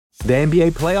The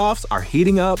NBA playoffs are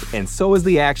heating up, and so is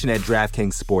the action at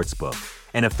DraftKings Sportsbook,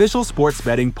 an official sports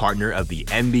betting partner of the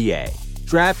NBA.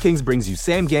 DraftKings brings you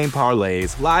same-game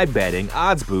parlays, live betting,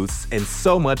 odds boosts, and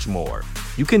so much more.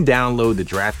 You can download the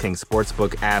DraftKings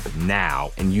Sportsbook app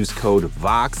now and use code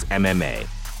VOXMMA.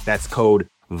 That's code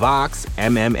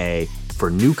VOXMMA for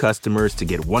new customers to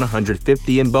get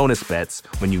 $150 in bonus bets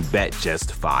when you bet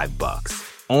just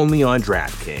 $5. Only on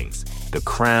DraftKings. The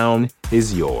crown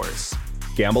is yours.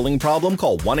 Gambling problem?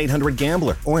 Call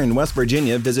 1-800-GAMBLER. Or in West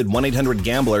Virginia, visit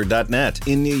 1-800-GAMBLER.net.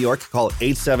 In New York, call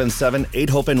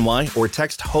 877-8-HOPE-NY or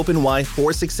text HOPE-NY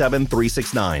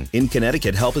 467-369. In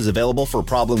Connecticut, help is available for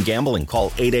problem gambling.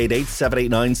 Call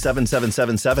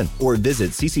 888-789-7777 or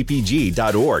visit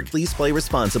ccpg.org. Please play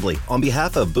responsibly. On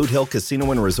behalf of Boot Hill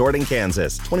Casino and Resort in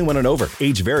Kansas, 21 and over.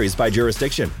 Age varies by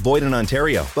jurisdiction. Void in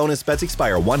Ontario. Bonus bets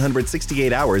expire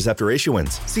 168 hours after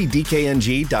issuance. See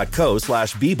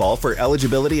dkng.co/bball for eligibility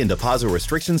and deposit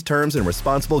restrictions, terms, and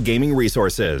responsible gaming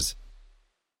resources.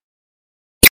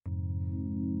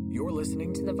 You're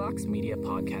listening to the Vox Media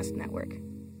Podcast Network.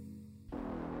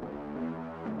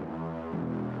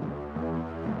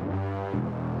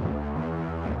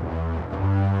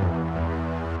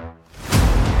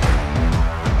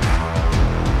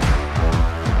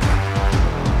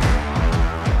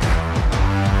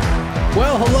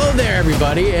 Well, hello there,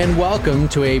 everybody, and welcome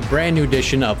to a brand new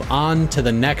edition of On to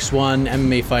the Next One,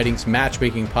 MMA Fighting's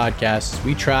matchmaking podcast.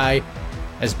 We try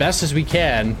as best as we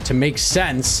can to make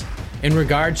sense in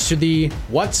regards to the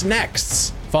what's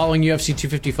next. Following UFC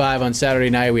 255 on Saturday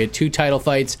night, we had two title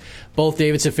fights. Both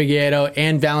Deiveson Figueiredo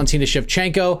and Valentina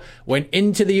Shevchenko went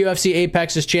into the UFC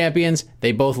Apex as champions.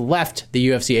 They both left the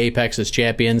UFC Apex as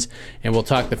champions, and we'll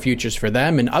talk the futures for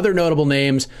them and other notable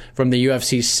names from the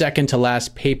UFC's second to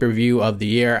last pay-per-view of the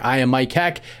year. I am Mike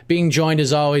Heck, being joined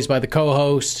as always by the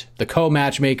co-host, the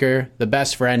co-matchmaker, the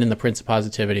best friend, and the Prince of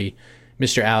Positivity,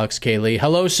 Mr. Alex K. Lee.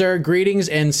 Hello, sir. Greetings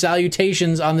and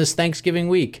salutations on this Thanksgiving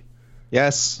week.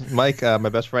 Yes, Mike, my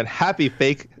best friend. Happy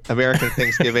fake American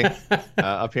Thanksgiving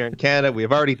up here in Canada. We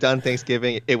have already done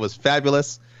Thanksgiving. It was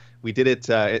fabulous. We did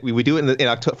it. We do it in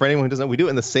October. For anyone who doesn't know, we do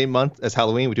it in the same month as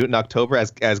Halloween. We do it in October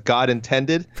as God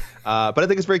intended. But I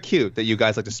think it's very cute that you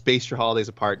guys like to space your holidays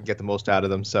apart and get the most out of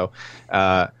them. So,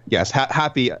 yes,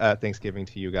 happy Thanksgiving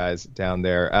to you guys down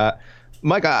there.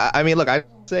 Mike, I mean, look, I'd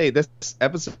say this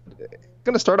episode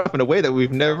going to start off in a way that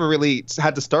we've never really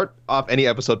had to start off any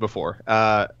episode before.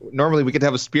 Normally we get to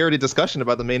have a spirited discussion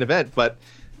about the main event, but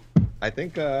I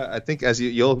think as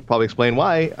you'll probably explain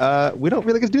why, we don't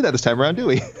really get to do that this time around, do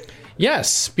we?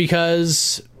 Yes,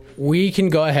 because we can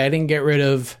go ahead and get rid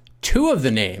of two of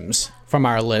the names from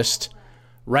our list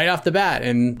right off the bat.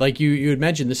 And like you had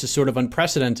mentioned, this is sort of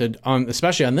unprecedented,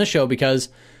 especially on this show, because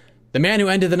the man who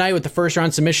ended the night with the first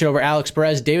round submission over Alex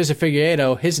Perez, Deiveson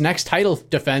Figueiredo, his next title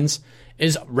defense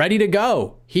is ready to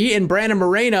go. He and Brandon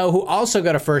Moreno, who also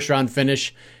got a first round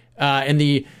finish in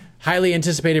the highly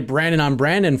anticipated Brandon on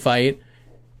Brandon fight,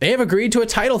 they have agreed to a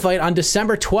title fight on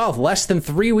December 12th, less than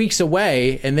 3 weeks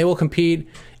away, and they will compete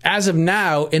as of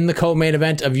now in the co-main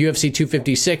event of UFC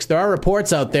 256. There are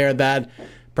reports out there that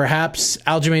perhaps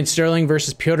Aljamain Sterling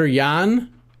versus Petr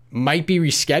Yan might be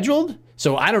rescheduled.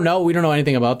 So I don't know. We don't know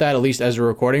anything about that, at least as we're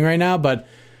recording right now, but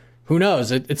who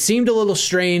knows? It seemed a little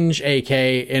strange, AK,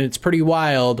 and it's pretty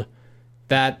wild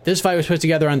that this fight was put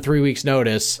together on 3 weeks'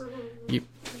 notice. I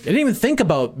didn't even think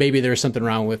about maybe there was something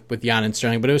wrong with Yan and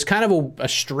Sterling, but it was kind of a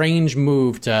strange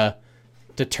move to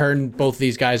turn both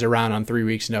these guys around on 3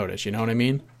 weeks' notice. You know what I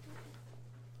mean?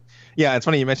 Yeah, it's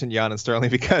funny you mentioned Yan and Sterling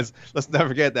because let's not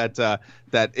forget that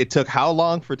it took how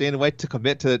long for Dana White to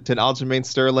commit to an Aljamain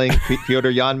Sterling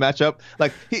Petr Yan matchup.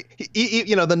 Like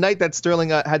he the night that Sterling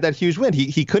had that huge win,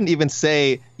 he couldn't even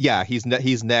say, yeah, he's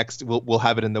next. We'll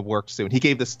have it in the works soon. He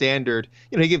gave the standard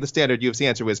UFC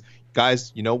answer was,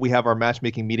 guys, we have our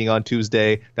matchmaking meeting on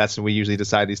Tuesday. That's when we usually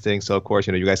decide these things. So of course,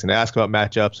 you guys can ask about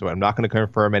matchups. So I'm not going to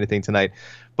confirm anything tonight.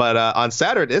 But on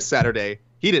this Saturday,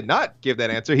 he did not give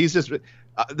that answer. He's just.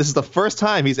 This is the first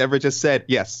time he's ever just said,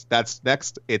 yes, that's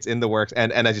next. It's in the works.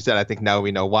 And as you said, I think now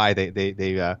we know why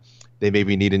they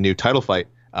maybe need a new title fight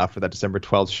for that December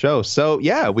 12th show. So,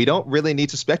 yeah, we don't really need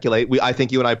to speculate. I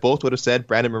think you and I both would have said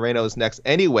Brandon Moreno is next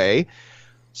anyway.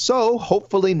 So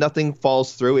hopefully nothing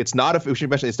falls through. It's not. We should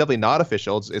mention it's definitely not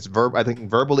official. I think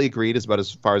verbally agreed is about as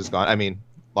far as it's gone. I mean,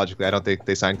 logically, I don't think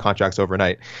they sign contracts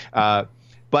overnight.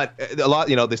 But a lot,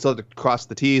 they still have to cross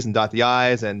the T's and dot the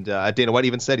I's. And Dana White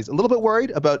even said he's a little bit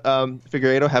worried about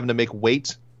Figueiredo having to make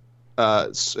weight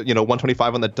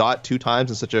 125 on the dot 2 times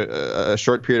in such a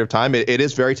short period of time. It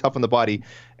is very tough on the body,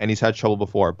 and he's had trouble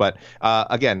before. But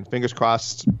again, fingers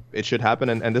crossed, it should happen.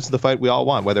 And this is the fight we all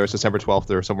want, whether it's December 12th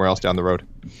or somewhere else down the road.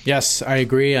 Yes, I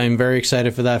agree. I'm very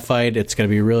excited for that fight. It's going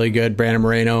to be really good. Brandon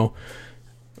Moreno,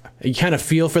 you kind of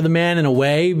feel for the man in a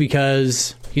way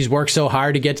because he's worked so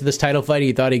hard to get to this title fight.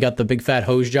 He thought he got the big fat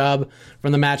hose job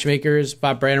from the matchmakers,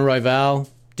 fought Brandon Royval,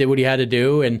 did what he had to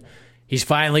do, and he's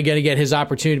finally going to get his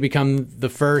opportunity to become the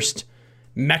first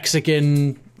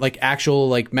Mexican,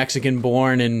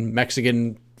 Mexican-born and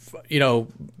Mexican,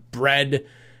 bred,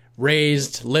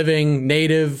 raised, living,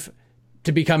 native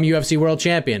to become UFC world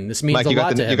champion. This means Mike, a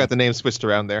lot to him. You got the name switched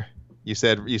around there. You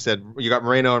said you got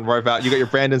Moreno and Royval. You got your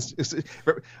Brandon's.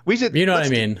 We should. You know what I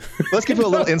mean. Let's give you a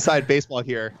little inside baseball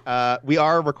here. We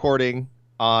are recording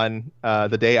on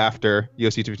the day after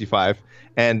UFC 255,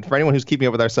 and for anyone who's keeping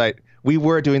up with our site, we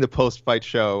were doing the post-fight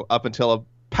show up until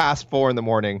past 4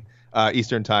 a.m.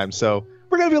 Eastern time. So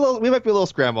we might be a little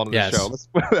scrambled on the show. Let's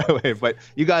put it that way. But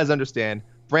you guys understand,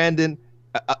 Brandon.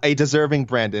 A deserving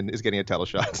Brandon is getting a title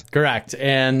shot. Correct.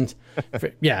 And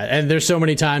and there's so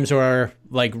many times where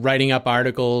writing up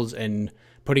articles and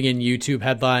putting in YouTube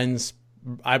headlines,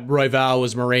 Royval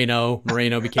was Moreno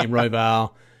became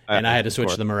Royval, and I had to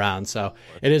switch them around. So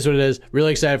it is what it is.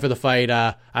 Really excited for the fight.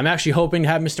 I'm actually hoping to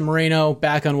have Mr. Moreno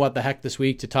back on What the Heck this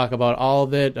week to talk about all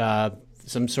of it.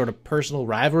 Some sort of personal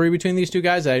rivalry between these two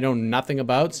guys that I know nothing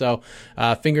about. So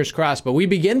fingers crossed. But we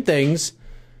begin things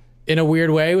in a weird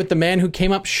way with the man who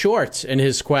came up short in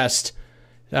his quest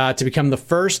to become the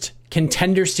first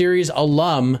Contender Series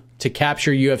alum to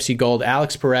capture UFC gold.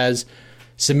 Alex Perez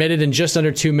submitted in just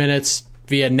under 2 minutes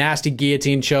via nasty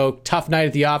guillotine choke. Tough night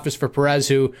at the office for Perez,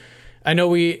 who I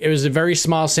know it was a very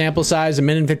small sample size, 1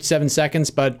 minute and 57 seconds,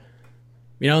 but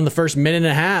in the first minute and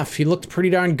a half, he looked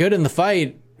pretty darn good in the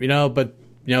fight, but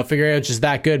Figueiredo's just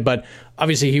that good. But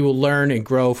obviously he will learn and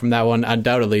grow from that one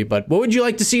undoubtedly. But what would you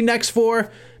like to see next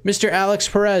for Mr. Alex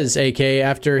Perez, AK,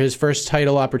 after his first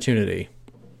title opportunity?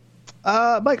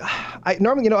 Mike, I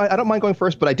normally, I don't mind going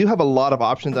first, but I do have a lot of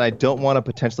options, and I don't want to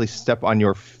potentially step on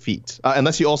your feet,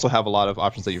 unless you also have a lot of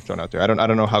options that you've thrown out there. I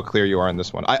don't know how clear you are on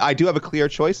this one. I do have a clear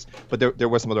choice, but there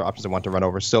were some other options I want to run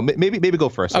over. So maybe go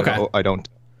first. Okay. I don't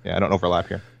overlap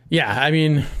here. Yeah, I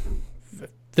mean,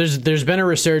 there's been a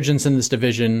resurgence in this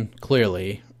division,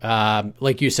 clearly.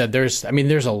 Like you said, there's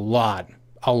a lot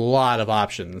of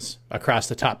options across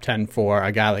the top 10 for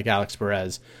a guy like Alex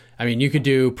Perez. I mean, you could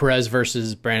do Perez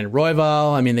versus Brandon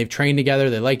Royval. I mean, they've trained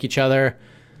together. They like each other.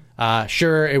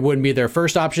 Sure, it wouldn't be their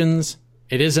first options.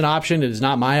 It is an option. It is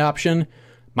not my option.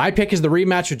 My pick is the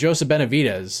rematch with Joseph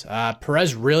Benavidez.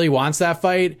 Perez really wants that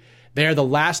fight. They're the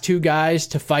last two guys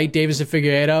to fight Davis and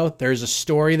Figueiredo. There's a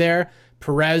story there.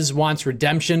 Perez wants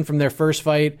redemption from their first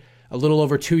fight a little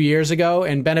over 2 years ago,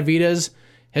 and Benavidez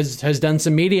has done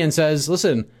some media and says,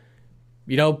 listen,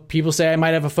 people say I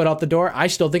might have a foot out the door. I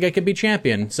still think I could be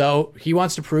champion. So he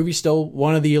wants to prove he's still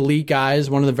one of the elite guys,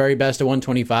 one of the very best at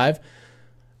 125.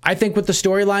 I think with the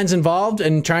storylines involved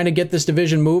and trying to get this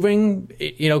division moving,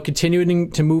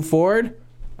 continuing to move forward,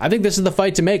 I think this is the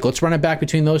fight to make. Let's run it back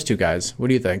between those two guys. What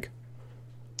do you think?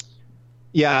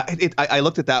 Yeah, I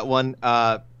looked at that one.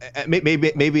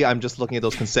 Maybe I'm just looking at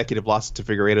those consecutive losses to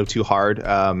Figueiredo too hard.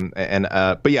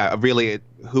 But yeah, really,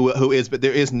 who is? But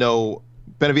there is no.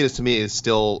 Benavidez to me is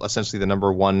still essentially the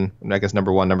number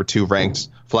 2 ranked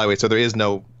flyweight. So there is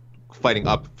no fighting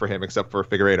up for him except for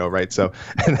Figueiredo, right? So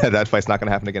that fight's not going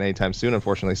to happen again anytime soon,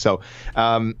 unfortunately. So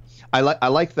I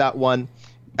like that one.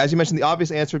 As you mentioned, the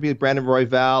obvious answer would be Brandon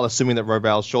Royval, assuming that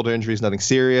Royval's shoulder injury is nothing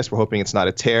serious. We're hoping it's not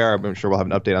a tear. I'm sure we'll have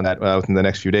an update on that within the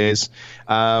next few days.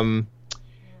 I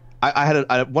had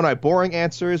one of my boring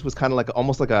answers was kind of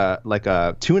almost like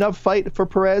a tune-up fight for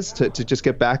Perez to just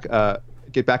get back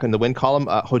in the win column.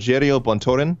 Rogerio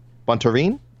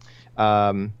Bontorin,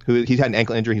 who he's had an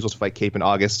ankle injury. He's supposed to fight Cape in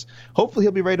August. Hopefully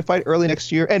he'll be ready to fight early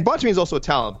next year. And Bontorin's also a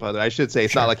talent, but I should say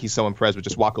it's not like he's someone Perez would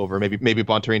just walk over. Maybe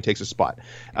Bontorin takes a spot.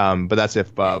 But that's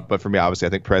if. But for me, obviously, I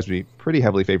think Perez would be pretty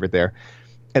heavily favored there.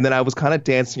 And then I was kind of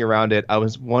dancing around it. I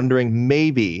was wondering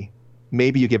maybe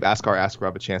you give Askar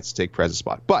Askarov a chance to take Perez's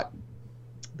spot. But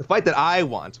the fight that I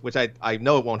want, which I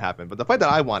know it won't happen, but the fight that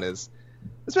I want is.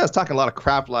 This man was talking a lot of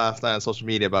crap last night on social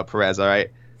media about Perez, all right?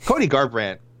 Cody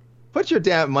Garbrandt, put your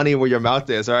damn money where your mouth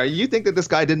is, all right? You think that this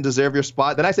guy didn't deserve your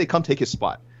spot? Then I say come take his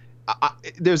spot.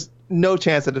 There's no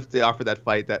chance that if they offer that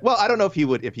fight I don't know if he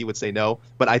would say no,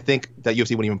 but I think that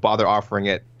UFC wouldn't even bother offering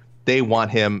it. They want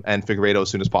him and Figueiredo as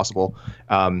soon as possible.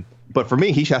 But for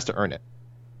me, he has to earn it.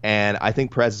 And I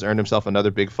think Perez has earned himself another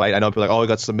big fight. I know people are like, oh, he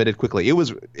got submitted quickly. It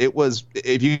was,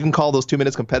 if you can call those 2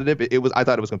 minutes competitive, I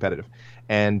thought it was competitive.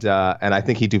 And I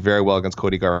think he'd do very well against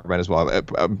Cody Garbrandt as well.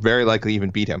 Very likely even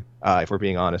beat him, if we're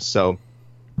being honest. So,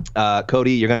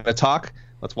 Cody, you're going to talk.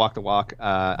 Let's walk the walk.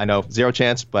 I know 0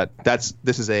 chance, but this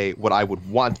is what I would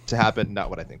want to happen,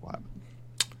 not what I think will happen.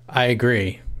 I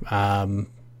agree.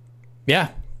 Yeah.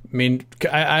 I mean,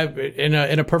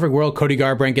 in a perfect world, Cody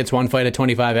Garbrandt gets one fight at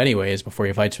 25 anyways before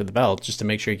he fights for the belt, just to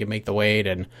make sure he can make the weight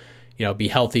and, be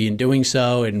healthy in doing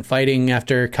so and fighting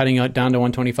after cutting out down to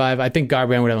 125. I think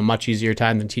Garbrandt would have a much easier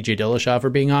time than TJ Dillashaw, for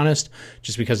being honest,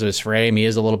 just because of his frame. He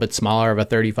is a little bit smaller of a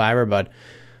 35er, but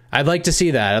I'd like to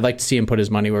see that. I'd like to see him put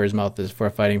his money where his mouth is for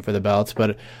fighting for the belt.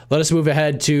 But let us move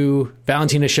ahead to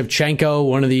Valentina Shevchenko,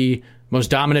 one of the most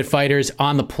dominant fighters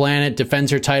on the planet,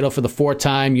 defends her title for the 4th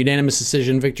time, unanimous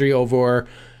decision victory over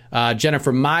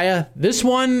Jennifer Maia. This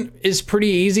one is pretty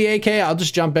easy, AK. I'll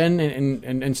just jump in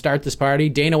and start this party.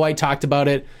 Dana White talked about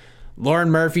it.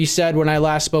 Lauren Murphy said when I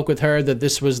last spoke with her that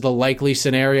this was the likely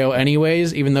scenario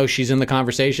anyways, even though she's in the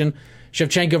conversation.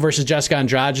 Shevchenko versus Jessica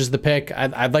Andrade is the pick.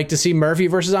 I'd like to see Murphy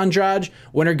versus Andrade.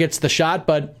 Winner gets the shot,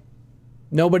 but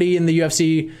nobody in the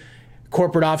UFC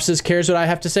corporate offices cares what I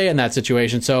have to say in that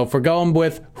situation. So if we're going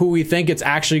with who we think it's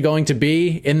actually going to be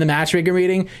in the matchmaker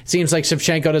meeting, it seems like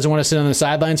Shevchenko doesn't want to sit on the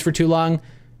sidelines for too long.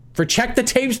 For check the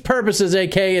tapes purposes,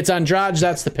 AK, it's Andrade.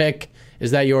 That's the pick.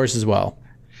 Is that yours as well?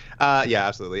 Yeah,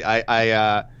 absolutely. In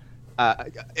a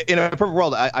perfect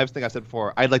world, I think I said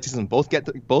before, I'd like to see them both get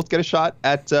a shot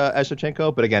at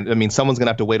Shevchenko. But again, I mean, someone's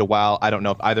gonna have to wait a while. I don't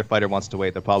know if either fighter wants to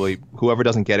wait. They'll probably, whoever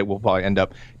doesn't get it will probably end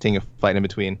up taking a fight in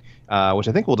between, which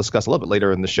I think we'll discuss a little bit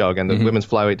later in the show. Again, the women's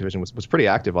flyweight division was pretty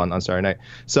active on Saturday night.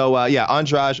 So yeah,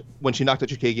 Andrade, when she knocked out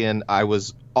Chukagian, I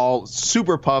was all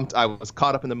super pumped. I was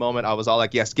caught up in the moment. I was all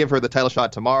like, yes, give her the title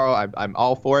shot tomorrow. I'm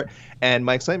all for it. And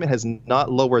my excitement has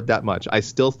not lowered that much. I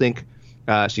still think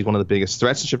she's one of the biggest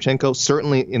threats to Shevchenko.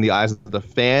 Certainly in the eyes of the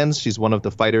fans, she's one of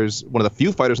the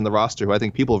few fighters in the roster who I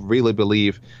think people really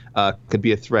believe could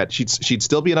be a threat. She'd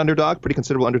still be an underdog, pretty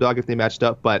considerable underdog if they matched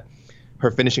up, but her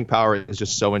finishing power is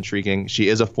just so intriguing. She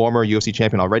is a former UFC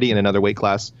champion already in another weight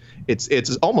class.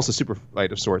 It's almost a super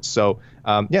fight of sorts. So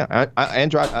yeah,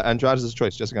 Andrade is a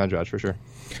choice. Jessica Andrade for sure.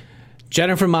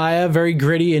 Jennifer Maia, very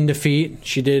gritty in defeat.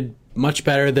 She did much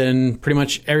better than pretty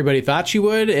much everybody thought she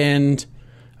would, and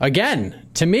again,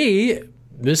 to me,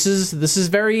 this is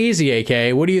very easy,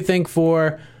 AK. What do you think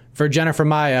for Jennifer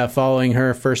Maia following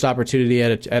her first opportunity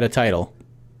at a title?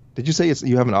 Did you say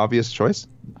you have an obvious choice?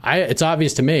 It's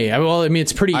obvious to me.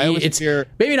 It's pretty.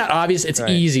 Maybe not obvious. It's right.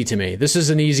 Easy to me. This is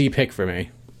an easy pick for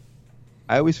me.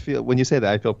 I always feel, when you say that,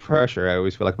 I feel pressure. I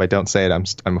always feel like if I don't say it,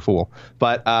 I'm a fool.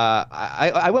 But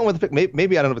I went with the pick.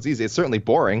 Maybe I don't know if it's easy. It's certainly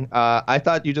boring. I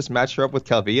thought you just matched her up with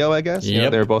Calvillo, I guess.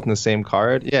 Yep. They're both in the same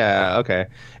card. Yeah, okay.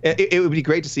 It would be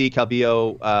great to see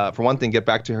Calvillo, for one thing, get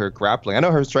back to her grappling. I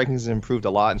know her striking has improved a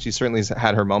lot, and she certainly has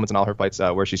had her moments in all her fights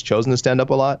where she's chosen to stand up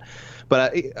a lot.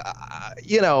 But,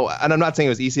 and I'm not saying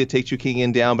it was easy to take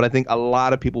Chukagian down, but I think a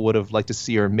lot of people would have liked to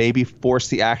see her maybe force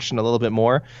the action a little bit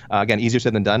more. Again, easier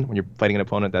said than done when you're fighting an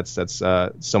opponent that's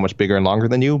so much bigger and longer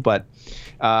than you. But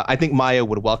I think Maia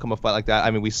would welcome a fight like that.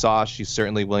 I mean, we saw she's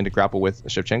certainly willing to grapple with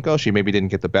Shevchenko. She maybe didn't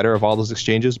get the better of all those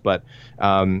exchanges, but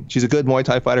she's a good Muay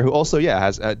Thai fighter who also,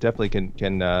 has definitely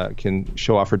can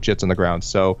show off her jits on the ground.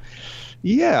 So.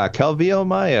 Yeah, Calvillo,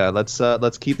 Maia.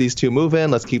 Let's keep these two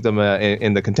moving. Let's keep them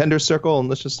in the contender circle, and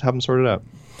let's just have them sorted out.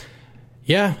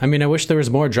 Yeah, I mean, I wish there was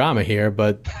more drama here,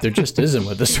 but there just isn't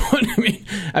with this one.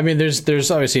 I mean, there's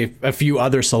obviously a few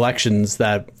other selections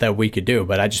that we could do,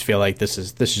 but I just feel like this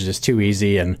is just too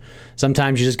easy, and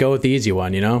sometimes you just go with the easy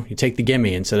one. You take the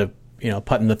gimme instead of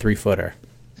putting the 3-footer.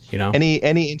 Any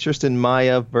interest in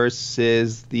Maia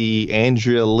versus the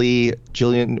Andrea Lee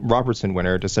Jillian Robertson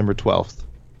winner, December 12th?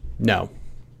 No.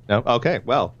 Okay.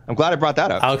 Well, I'm glad I brought that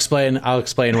up. I'll explain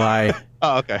why.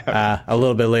 Oh, okay. A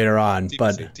little bit later on,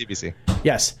 TBC.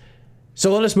 Yes.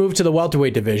 So let us move to the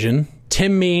welterweight division.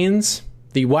 Tim Means,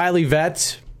 the wily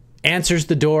vet, answers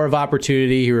the door of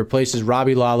opportunity. He replaces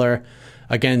Robbie Lawler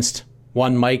against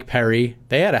one Mike Perry.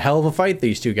 They had a hell of a fight,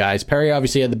 these two guys. Perry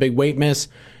obviously had the big weight miss,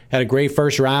 had a great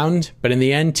first round, but in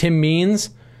the end, Tim Means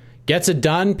gets it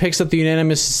done, picks up the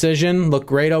unanimous decision, looked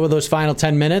great over those final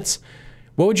 10 minutes.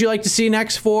 What would you like to see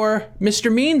next for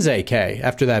Mr. Means, AK,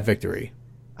 after that victory?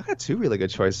 I got two really good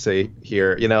choices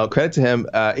here. Credit to him.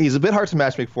 He's a bit hard to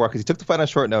matchmake for because he took the fight on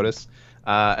short notice.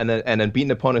 and then beat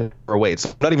an opponent for weight. So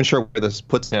I'm not even sure where this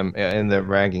puts him in the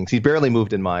rankings. He barely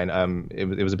moved in mine.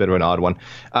 It was a bit of an odd one.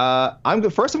 I'm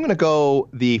going to go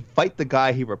the fight the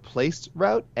guy he replaced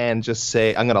route and just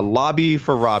say I'm going to lobby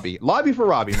for Robbie. Lobby for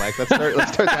Robbie, Mike. Let's start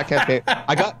that campaign.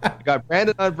 I got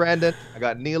Brandon on Brandon. I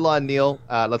got Neil on Neil.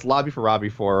 Let's lobby for Robbie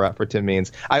for Tim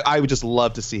Means. I would just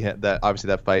love to see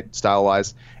that fight style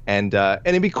wise, and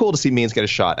it'd be cool to see Means get a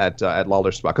shot at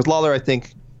Lawler's spot, because Lawler, I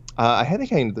think. I had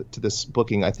him to this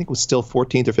booking, I think was still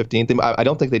 14th or 15th. I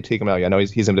don't think they'd take him out yet. I know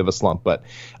he's in a bit of a slump, but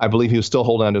I believe he was still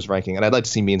holding on to his ranking, and I'd like to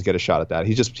see Means get a shot at that.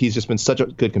 He's just been such a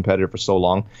good competitor for so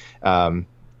long, and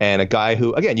a guy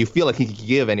who, again, you feel like he could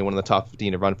give anyone in the top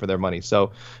 15 a run for their money.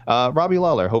 So Robbie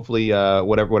Lawler, hopefully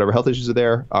whatever health issues are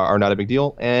there are not a big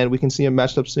deal, and we can see him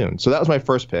matched up soon. So that was my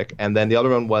first pick, and then the other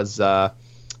one was a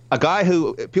guy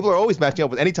who people are always matching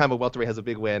up with anytime a welterweight has a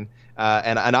big win,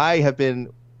 and I have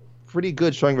been pretty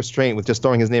good showing restraint with just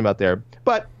throwing his name out there.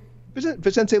 But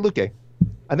Vicente Luque.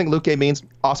 I think Luque Means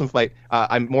awesome fight.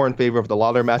 I'm more in favor of the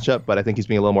Lawler matchup, but I think he's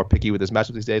being a little more picky with his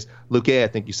matchup these days. Luque, I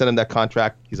think you send him that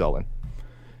contract, he's all in.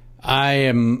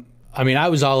 I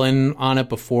was all in on it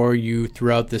before you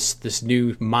threw out this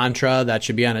new mantra that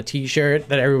should be on a t-shirt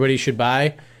that everybody should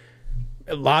buy.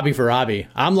 Lobby for Robbie.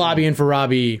 I'm lobbying for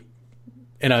Robbie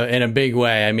in a big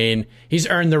way. I mean, he's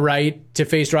earned the right to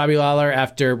face Robbie Lawler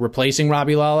after replacing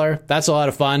Robbie Lawler. That's a lot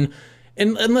of fun.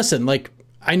 And listen, like,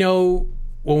 I know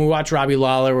when we watch Robbie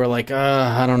Lawler, we're like,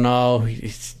 I don't know.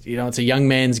 It's a young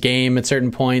man's game at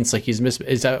certain points. Like,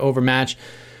 is overmatched.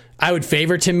 I would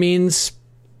favor Tim Means,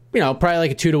 probably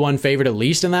like a 2-1 favorite at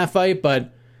least in that fight,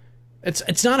 but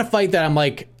it's not a fight that I'm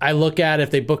like, I look at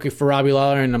if they book it for Robbie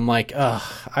Lawler and I'm like,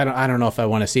 I don't know if I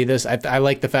want to see this. I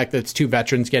like the fact that it's two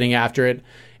veterans getting after it,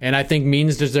 and I think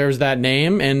Means deserves that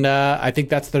name, and I think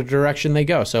that's the direction they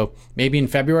go. So maybe in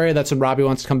February, that's when Robbie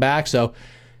wants to come back. So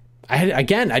I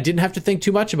didn't have to think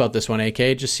too much about this one, AK.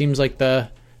 It just seems like the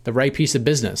right piece of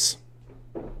business.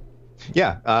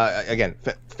 Yeah, again,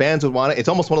 fans would want it. It's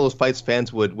almost one of those fights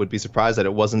fans would be surprised that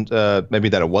it wasn't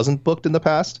booked in the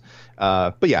past.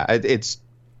 But yeah, it's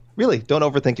really, don't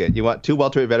overthink it. You want two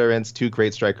welterweight veterans, two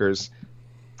great strikers,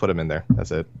 put them in there. That's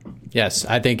it. Yes,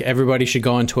 I think everybody should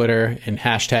go on Twitter and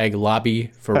hashtag lobby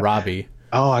for Robbie.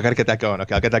 Oh, I got to get that going.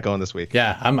 Okay, I'll get that going this week.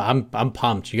 Yeah, I'm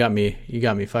pumped. You got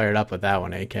me fired up with that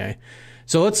one, AK.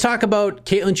 So let's talk about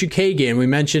Katlyn Chookagian. We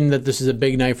mentioned that this is a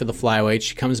big night for the flyweight.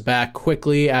 She comes back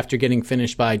quickly after getting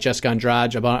finished by Jessica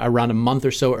Andrade around a month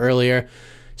or so earlier.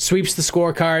 Sweeps the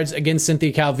scorecards against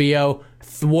Cynthia Calvillo.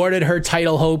 Thwarted her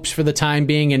title hopes for the time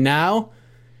being. And now,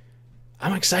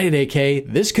 I'm excited, AK.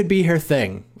 This could be her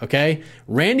thing, okay?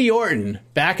 Randy Orton,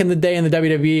 back in the day in the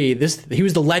WWE, he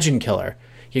was the legend killer.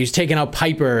 He was taking out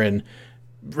Piper and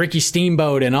Ricky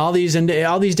Steamboat and all these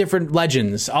different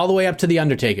legends, all the way up to The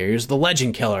Undertaker. He was the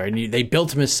legend killer, and they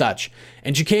built him as such.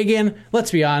 And Chookagian,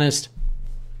 let's be honest,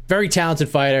 very talented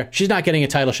fighter. She's not getting a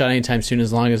title shot anytime soon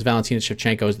as long as Valentina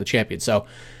Shevchenko is the champion. So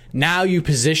now you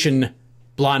position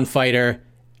blonde fighter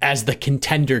as the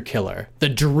contender killer, the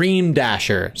dream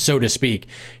dasher, so to speak.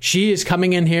 She is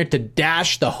coming in here to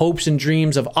dash the hopes and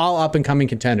dreams of all up-and-coming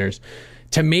contenders.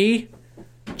 To me,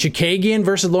 Chookagian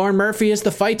versus Lauren Murphy is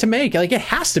the fight to make. Like, it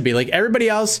has to be. Like, everybody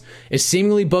else is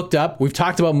seemingly booked up. We've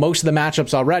talked about most of the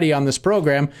matchups already on this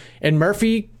program, and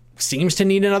Murphy seems to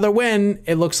need another win,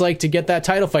 it looks like, to get that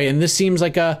title fight. And this seems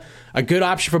like a good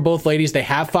option for both ladies. They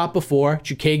have fought before.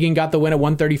 Chookagian got the win at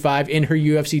 135 in her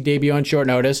UFC debut on short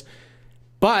notice.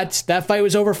 But that fight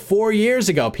was over 4 years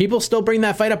ago. People still bring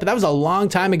that fight up, but that was a long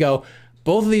time ago.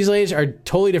 Both of these ladies are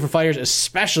totally different fighters,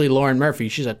 especially Lauren Murphy.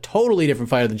 She's a totally different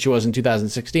fighter than she was in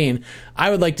 2016. I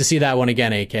would like to see that one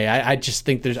again, AK. I just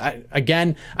think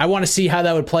I want to see how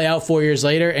that would play out 4 years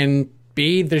later, and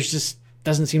B, there's just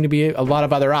doesn't seem to be a lot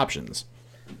of other options.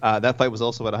 That fight was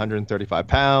also at 135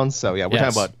 pounds. So yeah, we're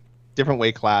talking about different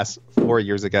weight class 4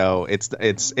 years ago.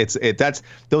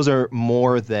 Those are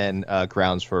more than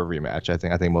grounds for a rematch. I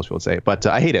think most people would say, but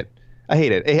I hate it. I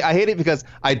hate it because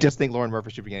I just think Lauren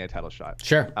Murphy should be getting a title shot.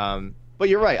 Sure. But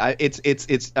you're right.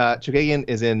 Chookagian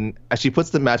is in. She puts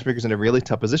the matchmakers in a really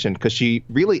tough position because she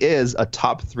really is a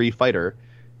top 3 fighter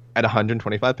at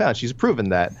 125 pounds. She's proven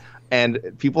that, and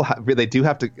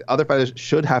other fighters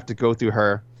should have to go through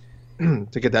her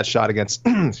to get that shot against.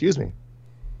 Excuse me.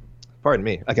 Pardon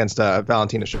me, against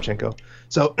Valentina Shevchenko.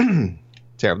 So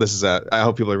terrible. This is. I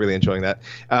hope people are really enjoying that.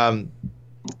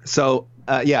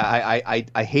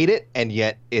 I hate it, and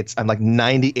yet I'm like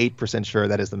 98% sure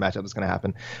that is the matchup that's going to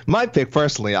happen. My pick,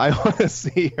 personally, I want to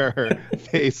see her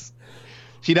face.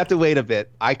 She'd have to wait a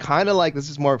bit. I kind of like,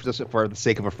 this is more for the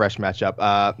sake of a fresh matchup,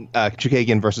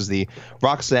 Chookagian versus the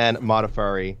Roxanne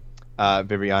Modafferi.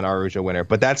 Viviane Araújo winner.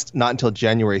 But that's not until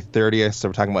January 30th. So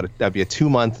we're talking about that'd be a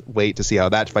 2-month wait to see how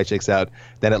that fight shakes out.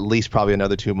 Then at least probably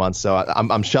another 2 months. So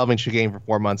I'm shelving Chigane for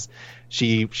 4 months.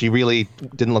 She really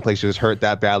didn't look like she was hurt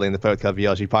that badly in the fight with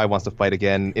Calvillo. She probably wants to fight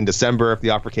again in December if the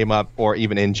offer came up, or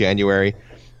even in January.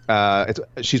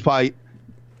 She's probably,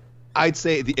 I'd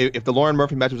say if the Lauren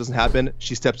Murphy matchup doesn't happen,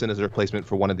 she steps in as a replacement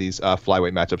for one of these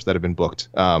flyweight matchups that have been booked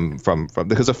from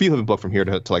because a few have been booked from here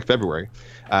to like February.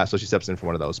 So she steps in for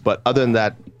one of those. But other than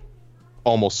that,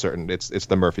 almost certain it's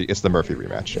the Murphy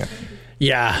rematch.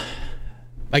 Yeah.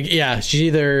 She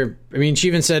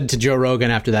even said to Joe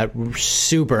Rogan after that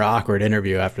super awkward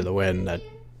interview after the win that,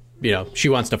 she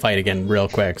wants to fight again real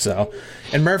quick. So,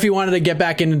 and Murphy wanted to get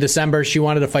back into December. She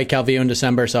wanted to fight Calvillo in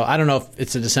December. So I don't know if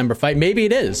it's a December fight. Maybe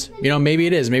it is. Maybe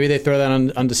it is. Maybe they throw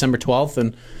that on December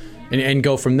 12th and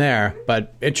go from there.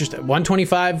 But interesting.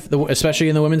 125, especially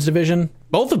in the women's division.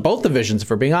 Both divisions, if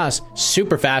we're being honest,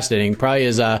 super fascinating. Probably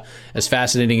as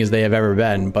fascinating as they have ever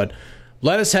been. But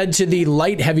let us head to the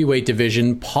light heavyweight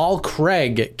division. Paul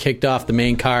Craig kicked off the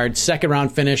main card. Second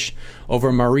round finish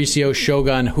over Mauricio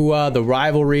Shogun Hua. The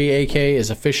rivalry, AK,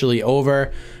 is officially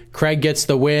over. Craig gets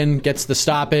the win, gets the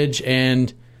stoppage,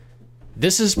 and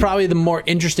this is probably the more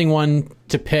interesting one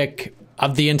to pick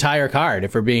of the entire card,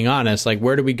 if we're being honest. Like,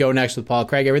 where do we go next with Paul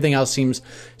Craig? Everything else seems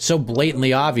so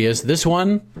blatantly obvious. This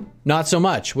one, not so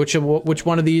much. Which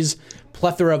one of these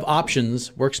plethora of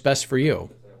options works best for you?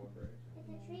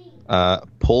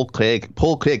 Paul Craig's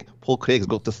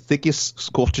got the thickest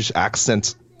Scottish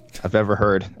accent I've ever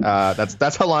heard.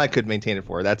 That's how long I could maintain it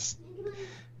for. Because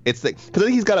I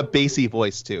think he's got a bassy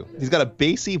voice too. He's got a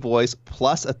bassy voice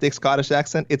plus a thick Scottish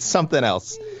accent. It's something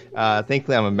else.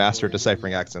 Thankfully, I'm a master at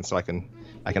deciphering accents, so I can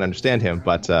understand him.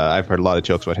 But I've heard a lot of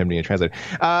jokes about him being a translator.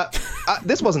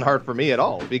 This wasn't hard for me at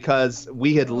all because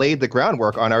we had laid the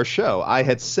groundwork on our show. I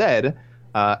had said,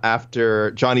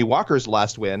 after Johnny Walker's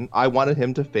last win, I wanted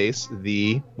him to face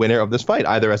the winner of this fight,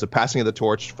 either as a passing of the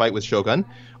torch fight with Shogun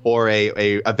or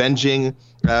a avenging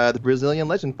the Brazilian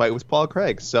legend fight with Paul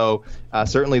Craig. So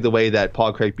certainly the way that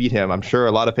Paul Craig beat him, I'm sure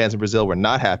a lot of fans in Brazil were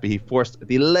not happy. He forced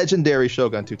the legendary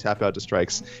Shogun to tap out to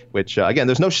strikes, which, again,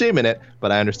 there's no shame in it,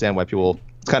 but I understand why it's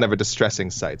kind of a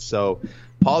distressing sight. So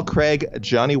Paul Craig,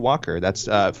 Johnny Walker, that's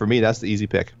for me, that's the easy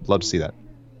pick. Love to see that.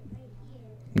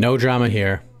 No drama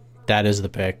here. That is the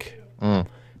pick.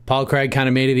 Paul Craig kind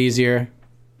of made it easier.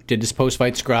 Did his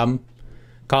post-fight scrum.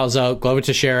 Calls out Glover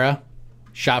Teixeira.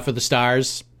 Shot for the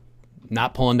stars.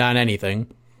 Not pulling down anything.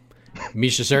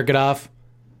 Misha Serkidov,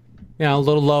 a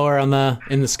little lower in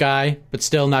the sky, but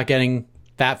still not getting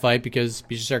that fight because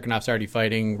Misha Serkidov's already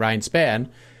fighting Ryan Spann.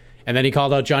 And then he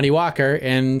called out Johnny Walker.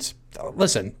 And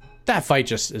listen, that fight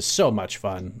just is so much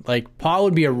fun. Like, Paul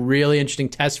would be a really interesting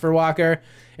test for Walker,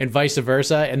 and vice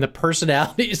versa, and the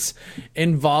personalities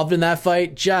involved in that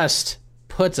fight just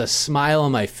puts a smile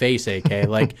on my face, AK.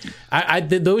 Like,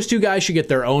 those two guys should get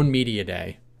their own media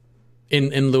day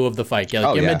in lieu of the fight. Give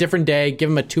them a different day, give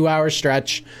them a 2-hour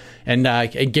stretch, and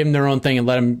give them their own thing and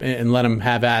let them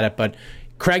have at it. But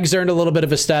Craig's earned a little bit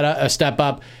of a step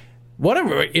up.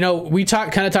 Whatever, we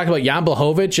talked about Jan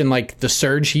Blachowicz and like the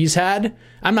surge he's had.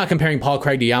 I'm not comparing Paul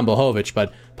Craig to Jan Blachowicz,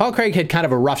 but Paul Craig had kind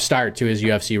of a rough start to his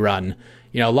UFC run.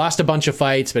 Lost a bunch of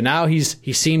fights, but now he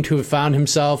seemed to have found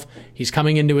himself. He's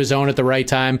coming into his own at the right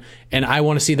time, and I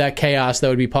want to see that chaos. That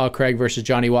would be Paul Craig versus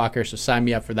Johnny Walker, so sign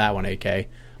me up for that one, AK.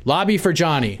 Lobby for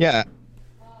Johnny. Yeah.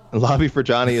 Lobby for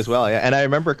Johnny as well, yeah. And I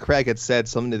remember Craig had said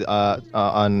something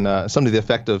on something to the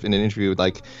effect of, in an interview,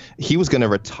 like he was going to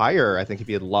retire, I think, if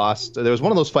he had lost. There was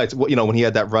one of those fights, when he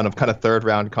had that run of kind of third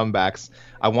round comebacks.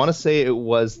 I want to say it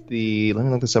was let me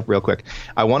look this up real quick.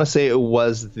 I want to say it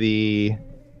was the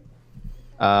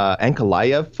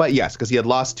Ankalaev fight. Yes, because he had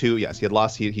lost two. Yes, he had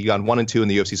lost. He gone 1 and 2 in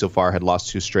the UFC so far, had lost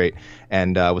 2 straight,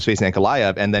 and was facing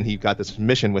Ankalaev. And then he got this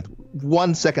mission with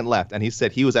 1 second left, and he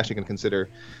said he was actually going to consider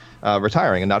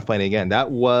retiring and not fighting again. That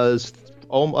was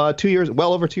 2 years,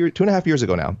 well over 2.5 years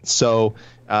ago now. So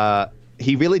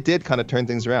he really did kind of turn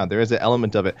things around. There is an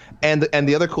element of it, and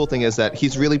the other cool thing is that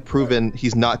he's really proven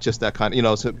he's not just that kind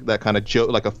of, that kind of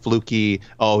joke, like a fluky,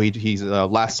 he's a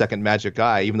last second magic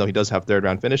guy. Even though he does have third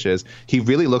round finishes, he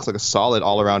really looks like a solid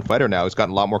all around fighter now. He's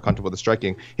gotten a lot more comfortable with the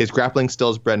striking. His grappling still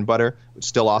is bread and butter, which is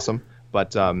still awesome.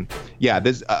 But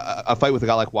there's a fight with a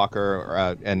guy like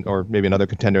Walker or maybe another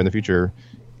contender in the future.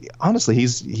 Honestly,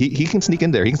 he can sneak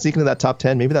in there. He can sneak into that top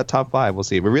 10, maybe that top 5. We'll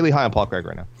see. We're really high on Paul Craig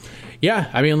right now. Yeah,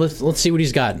 I mean, let's see what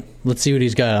he's got. Let's see what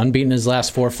he's got. Unbeaten his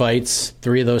last 4 fights,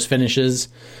 3 of those finishes.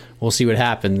 We'll see what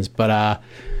happens. But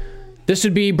This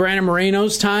would be Brandon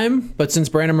Moreno's time, but since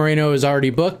Brandon Moreno is already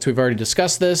booked, we've already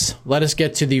discussed this. Let us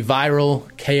get to the viral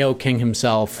KO king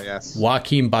himself,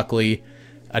 Joaquin Buckley.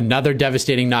 Another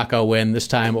devastating knockout win, this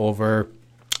time over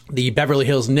the Beverly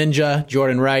Hills Ninja,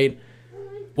 Jordan Wright.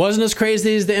 Wasn't as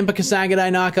crazy as the Impa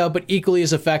Kasangadai knockout, but equally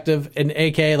as effective. And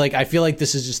AK, like, I feel like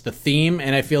this is just the theme,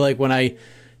 and I feel like when I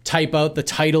type out the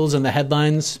titles and the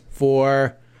headlines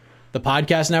for the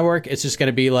podcast network, it's just going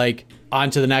to be like, on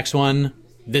to the next one.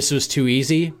 This was too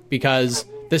easy, because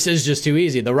this is just too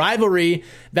easy. The rivalry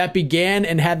that began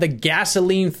and had the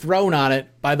gasoline thrown on it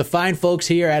by the fine folks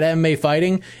here at MMA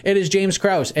Fighting, it is James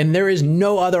Krause, and there is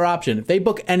no other option. If they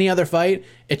book any other fight,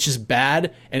 it's just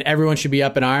bad, and everyone should be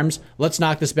up in arms. Let's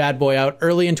knock this bad boy out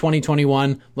early in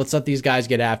 2021. Let's let these guys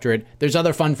get after it. There's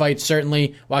other fun fights,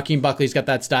 certainly. Joaquin Buckley's got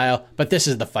that style, but this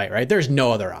is the fight, right? There's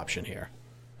no other option here.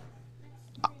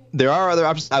 There are other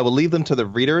options. I will leave them to the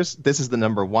readers. This is the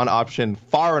number one option,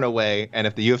 far and away. And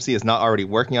if the UFC is not already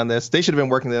working on this, they should have been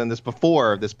working on this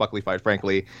before this Buckley fight,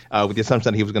 frankly, with the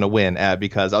assumption that he was going to win,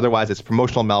 because otherwise it's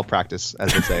promotional malpractice,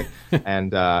 as they say.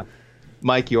 And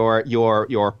Mike,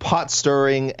 your pot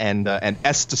stirring and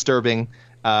S disturbing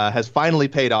has finally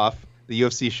paid off. The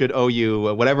UFC should owe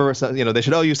you whatever, they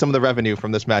should owe you some of the revenue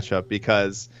from this matchup,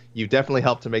 because you definitely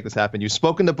helped to make this happen. You've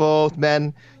spoken to both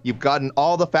men. You've gotten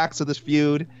all the facts of this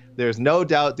feud. There's no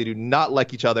doubt they do not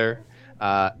like each other,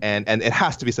 and it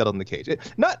has to be settled in the cage.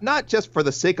 Not just for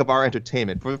the sake of our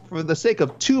entertainment, for the sake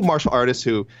of two martial artists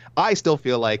who I still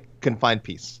feel like can find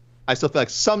peace. I still feel like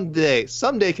someday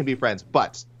can be friends,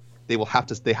 but they have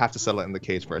to settle it in the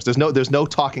cage first. There's no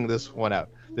talking this one out.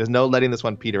 There's no letting this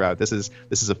one peter out. This is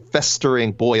a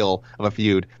festering boil of a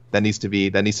feud that needs to be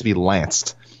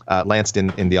lanced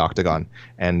in the octagon,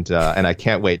 and I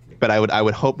can't wait. But I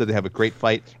would hope that they have a great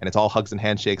fight and it's all hugs and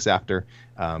handshakes after.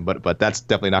 But that's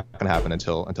definitely not going to happen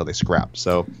until they scrap.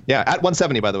 So yeah, at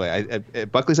 170, by the way,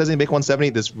 Buckley says he make 170.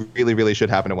 This really should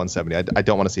happen at 170. I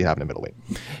don't want to see it happen at middleweight.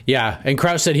 Yeah, and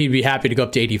Krause said he'd be happy to go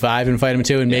up to 85 and fight him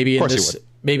too, and maybe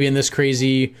in this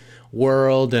crazy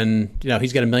world, and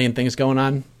he's got a million things going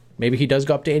on, maybe he does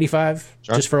go up to 85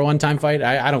 just for a one-time fight.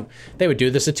 I don't. They would do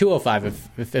this at 205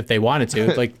 if they wanted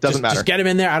to. Like, doesn't matter. Just get him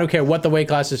in there. I don't care what the weight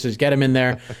class is. Just get him in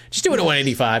there. Just do it at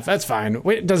 185. That's fine.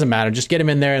 It doesn't matter. Just get him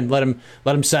in there and let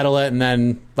him settle it. And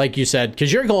then, like you said,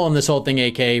 because your goal in this whole thing,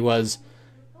 AK, was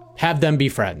have them be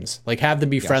friends. Like, have them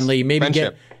be friendly. Maybe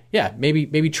Friendship.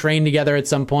 maybe train together at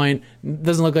some point.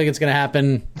 Doesn't look like it's going to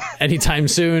happen anytime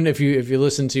soon if you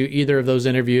listen to either of those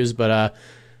interviews. But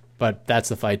that's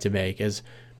the fight to make. Is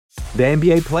the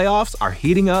NBA playoffs are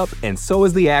heating up, and so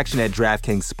is the action at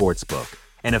DraftKings Sportsbook,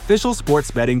 an official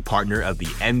sports betting partner of the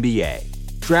NBA.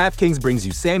 DraftKings brings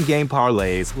you same-game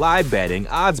parlays, live betting,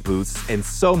 odds boosts, and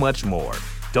so much more.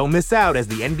 Don't miss out as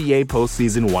the NBA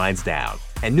postseason winds down.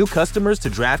 And new customers to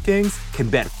DraftKings can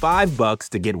bet $5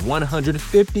 to get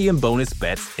 $150 in bonus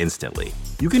bets instantly.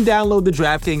 You can download the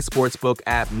DraftKings Sportsbook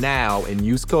app now and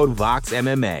use code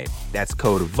VOXMMA. That's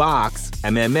code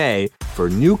VOXMMA for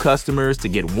new customers to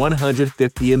get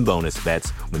 $150 in bonus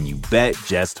bets when you bet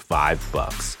just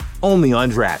 $5. Only on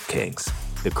DraftKings.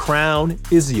 The crown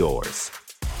is yours.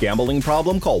 Gambling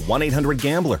problem? Call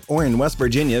 1-800-GAMBLER. Or in West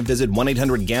Virginia, visit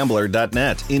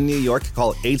 1-800-GAMBLER.net. In New York,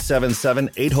 call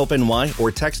 877-8-HOPE-NY or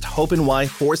text HOPE-NY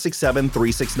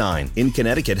 467-369. In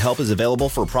Connecticut, help is available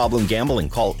for problem gambling.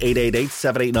 Call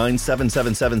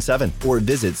 888-789-7777 or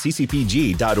visit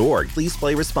ccpg.org. Please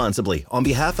play responsibly. On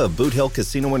behalf of Boot Hill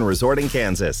Casino and Resort in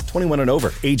Kansas, 21 and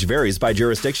over. Age varies by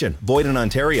jurisdiction. Void in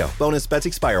Ontario. Bonus bets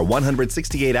expire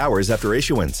 168 hours after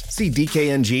issuance. See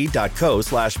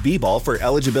dkng.co/bball for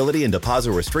eligibility and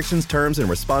deposit restrictions, terms, and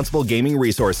responsible gaming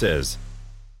resources.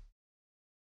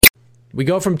 We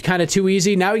go from kind of too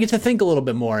easy. Now we get to think a little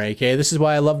bit more, AK. This is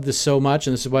why I love this so much,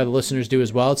 and this is why the listeners do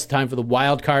as well. It's time for the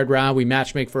wild card round. We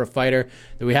matchmake for a fighter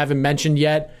that we haven't mentioned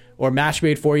yet or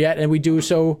matchmade for yet, and we do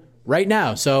so right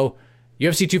now. So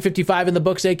UFC 255 in the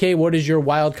books, AK. What is your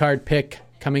wild card pick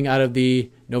coming out of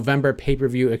the November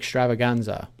pay-per-view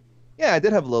extravaganza? Yeah, I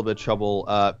did have a little bit of trouble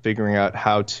figuring out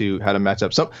how to match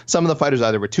up. Some of the fighters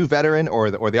either were too veteran or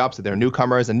the opposite. They're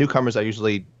newcomers, and newcomers I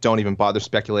usually don't even bother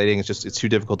speculating. It's too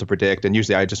difficult to predict, and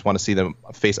usually I just want to see them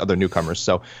face other newcomers.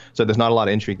 So there's not a lot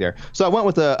of intrigue there. So I went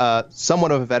with a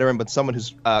somewhat of a veteran, but someone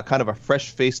who's kind of a fresh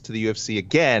face to the UFC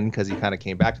again, because he kind of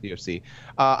came back to the UFC.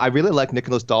 I really like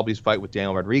Nicolas Dalby's fight with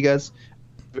Daniel Rodriguez.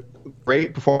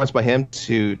 Great performance by him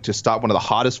to stop one of the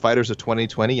hottest fighters of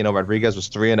 2020. Rodriguez was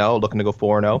 3-0, looking to go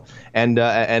 4-0, and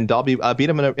Dalby beat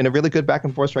him in a really good back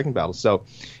and forth striking battle. So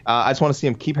I just want to see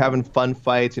him keep having fun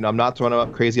fights. I'm not throwing him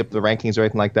up crazy up the rankings or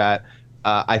anything like that.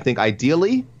 I think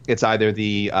ideally it's either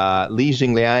the Li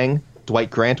Jingliang Dwight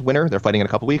Grant winner. They're fighting in a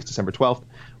couple weeks, December 12th.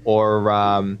 Or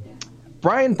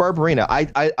Brian Barberena.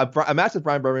 A match with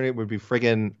Brian Barberena would be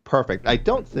friggin' perfect. I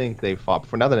don't think they fought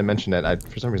before. Now that I mention it,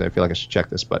 for some reason I feel like I should check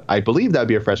this, but I believe that would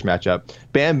be a fresh matchup.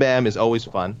 Bam Bam is always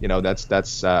fun.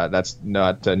 That's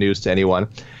not news to anyone.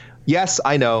 Yes,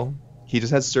 I know he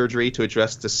just had surgery to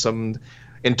address some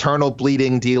internal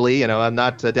bleeding dealy. I'm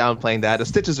not downplaying that. The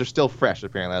stitches are still fresh,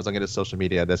 apparently. I was looking at his social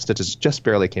media. The stitches just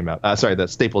barely came out. The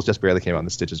staples just barely came out and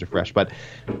the stitches are fresh. But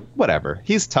whatever.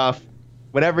 He's tough.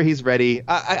 Whenever he's ready,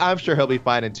 I'm sure he'll be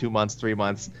fine in 2 months, 3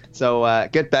 months. So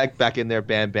get back in there,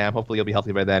 Bam Bam. Hopefully he'll be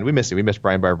healthy by then. We miss you. We miss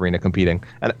Brian Barberena competing.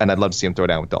 And I'd love to see him throw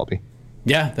down with Dalby.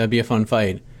 Yeah, that'd be a fun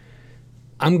fight.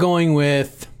 I'm going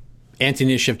with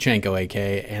Anthony Shevchenko, AK,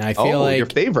 and I feel like... your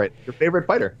favorite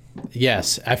fighter.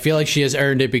 Yes, I feel like she has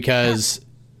earned it because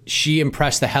she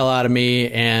impressed the hell out of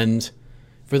me. And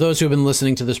for those who have been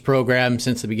listening to this program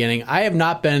since the beginning, I have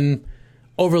not been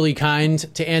overly kind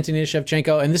to Anthony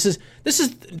Shevchenko, and this is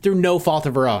through no fault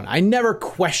of her own. I never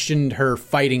questioned her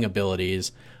fighting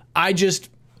abilities. I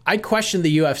questioned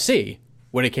the UFC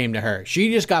when it came to her.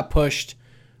 She just got pushed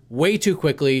way too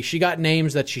quickly. She got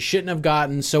names that she shouldn't have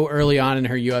gotten so early on in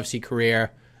her UFC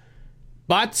career.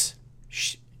 But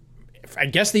I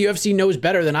guess the UFC knows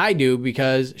better than I do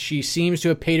because she seems to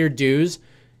have paid her dues,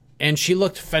 and she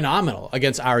looked phenomenal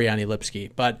against Ariane Lipski.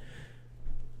 But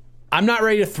I'm not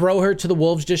ready to throw her to the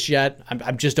wolves just yet.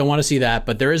 I just don't want to see that.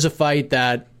 But there is a fight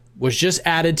that was just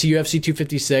added to UFC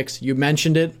 256. You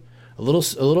mentioned it a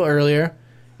little earlier.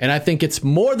 And I think it's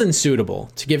more than suitable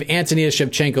to give Antonia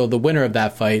Shevchenko the winner of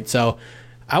that fight. So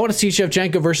I want to see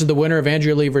Shevchenko versus the winner of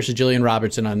Andrea Lee versus Jillian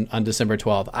Robertson on December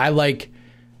 12th. I like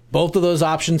both of those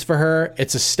options for her.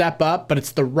 It's a step up, but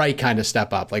it's the right kind of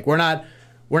step up. Like we're not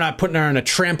putting her on a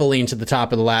trampoline to the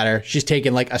top of the ladder. She's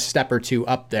taking like a step or two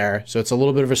up there. So it's a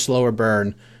little bit of a slower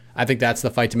burn. I think that's the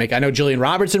fight to make. I know Jillian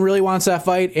Robertson really wants that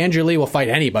fight. Andrea Lee will fight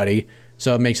anybody.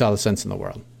 So it makes all the sense in the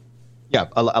world. Yeah,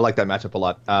 I like that matchup a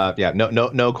lot.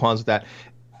 No qualms with that.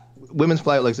 Women's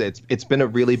flyweight, like I said, it's been a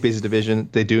really busy division.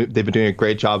 They've been doing a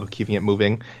great job of keeping it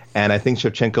moving, and I think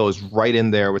Shevchenko is right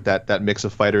in there with that mix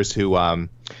of fighters who I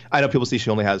know people see she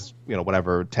only has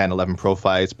 10, 11 pro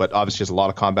fights, but obviously she has a lot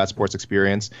of combat sports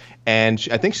experience, and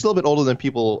I think she's a little bit older than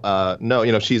people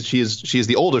know. She's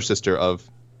the older sister of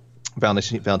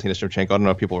Valentina Shevchenko. I don't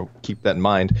know if people keep that in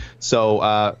mind.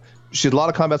 So. She had a lot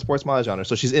of combat sports mileage on her,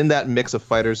 so she's in that mix of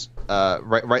fighters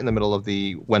right in the middle of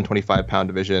the 125-pound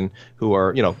division who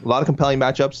are, a lot of compelling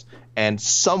matchups, and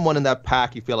someone in that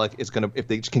pack you feel like is going to, if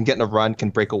they can get in a run, can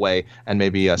break away and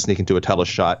maybe sneak into a title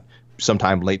shot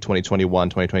sometime late 2021,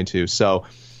 2022. So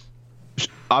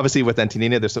obviously with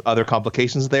Antonina, there's some other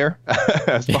complications there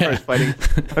as far as fighting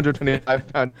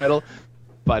 125-pound title.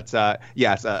 But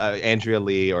yes, Andrea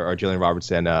Lee or Jillian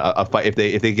Robertson, a fight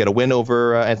if they get a win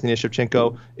over Anthony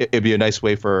Shevchenko, it'd be a nice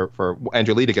way for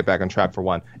Andrea Lee to get back on track for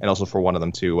one, and also for one of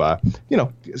them to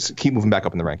keep moving back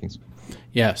up in the rankings.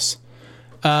 Yes.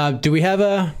 Do we have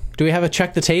a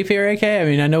check the tape here, AK? I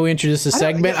mean, I know we introduced a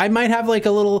segment. I might have like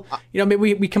a little, maybe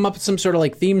we come up with some sort of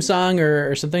like theme song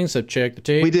or something. So check the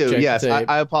tape. We do, yes.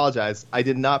 I apologize. I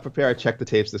did not prepare a check the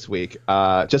tapes this week.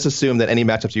 Just assume that any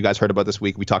matchups you guys heard about this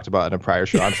week, we talked about in a prior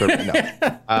show. I'm sure.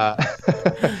 No.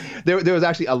 There was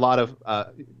actually a lot of.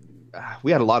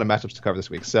 We had a lot of matchups to cover this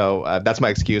week, so that's my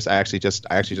excuse. I actually just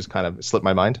kind of slipped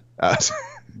my mind.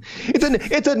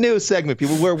 It's a new segment,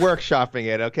 people. We're workshopping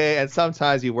it, okay? And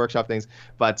sometimes you workshop things,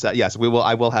 but yes,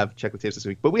 I will have check the tapes this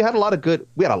week. But we had a lot of good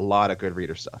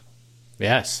reader stuff.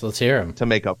 Yes, let's hear them. To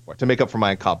make up for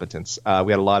my incompetence,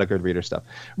 we had a lot of good reader stuff.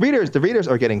 The readers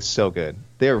are getting so good.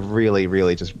 They're really,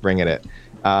 really just bringing it.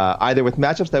 Either with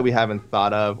matchups that we haven't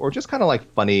thought of, or just kind of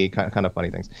like funny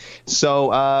things.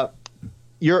 So.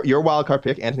 Your wildcard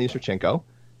pick, Anthony Shevchenko.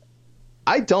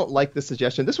 I don't like this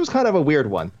suggestion. This was kind of a weird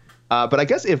one. But I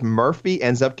guess if Murphy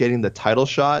ends up getting the title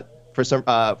shot for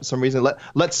some reason,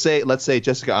 let's say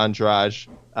Jessica Andrade,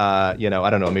 I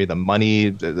don't know, maybe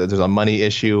there's a money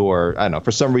issue, or I don't know,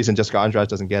 for some reason Jessica Andrade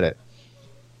doesn't get it.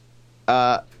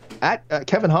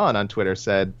 Kevin Hahn on Twitter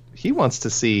said he wants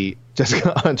to see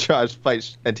Jessica Andrade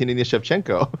fight Antonia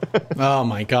Shevchenko. Oh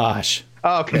my gosh.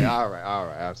 Okay, all right.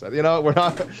 I'm sorry.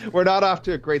 We're not off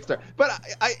to a great start, but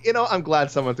I'm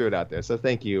glad someone threw it out there. So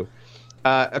thank you.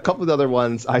 A couple of the other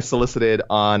ones I solicited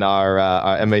on our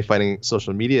MMA Fighting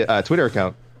social media Twitter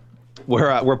account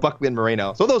were Buckley and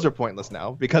Moreno. So those are pointless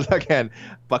now because again,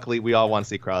 Buckley, we all want to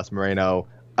see cross. Moreno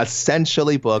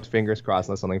essentially booked. Fingers crossed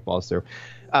unless something falls through.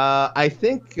 I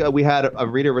think we had a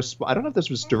reader respond. I don't know if this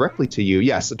was directly to you.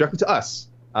 Yes, directly to us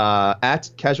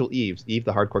at Casual Eve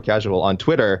the Hardcore Casual on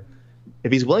Twitter.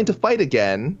 If he's willing to fight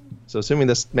again, So assuming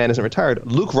this man isn't retired,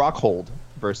 Luke Rockhold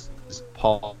versus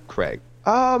Paul Craig.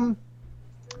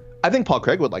 I think Paul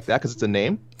Craig would like that because it's a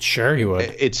name. Sure, he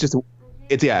would. It's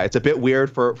a bit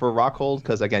weird for Rockhold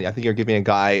because again, I think you're giving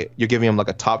him like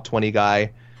a top 20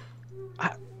 guy.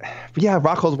 Yeah,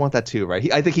 Rockhold want that too, right?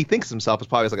 I think he thinks himself as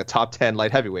probably as like a top 10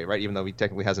 light heavyweight, right? Even though he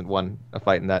technically hasn't won a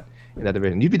fight in that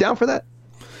division. You'd be down for that?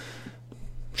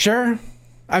 Sure.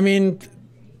 I mean,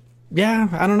 yeah,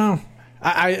 I don't know.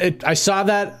 I saw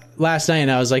that last night and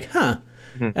I was like, huh.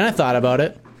 Mm-hmm. And I thought about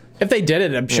it. If they did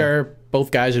it, I'm sure both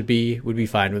guys would be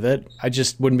fine with it. I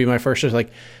just wouldn't be my first choice.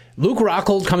 Like Luke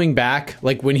Rockhold coming back,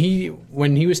 like when he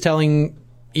was telling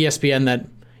ESPN that,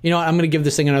 I'm going to give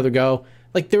this thing another go.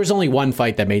 Like there was only one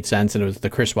fight that made sense, and it was the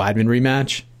Chris Weidman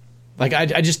rematch. Like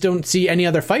I just don't see any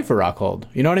other fight for Rockhold.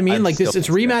 You know what I mean? Like it's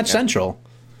rematch central.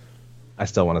 I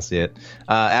still want to see it.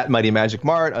 At Mighty Magic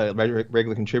Mart, a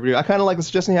regular contributor, I kind of like the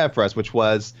suggestion he had for us, which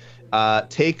was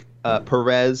take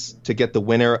Perez to get the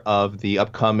winner of the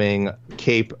upcoming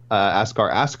Cape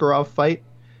Askarov fight,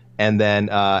 and then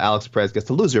Alex Perez gets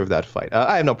the loser of that fight.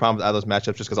 I have no problem with those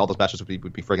matchups just because all those matchups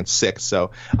would be friggin' sick. So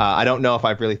I don't know if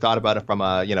I've really thought about it from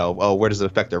where does it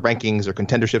affect their rankings or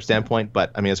contendership standpoint.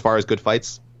 But I mean, as far as good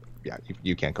fights, yeah,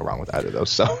 you can't go wrong with either of those.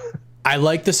 So I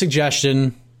like the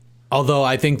suggestion. Although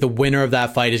I think the winner of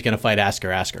that fight is going to fight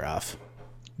Askarov.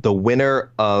 The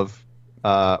winner of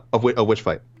which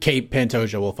fight? Cape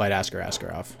Pantoja will fight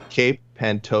Askarov. Cape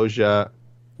Pantoja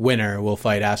winner will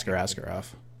fight Askarov.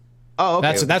 Oh,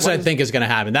 okay. That's what I think is going to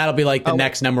happen. That'll be like the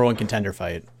next number one contender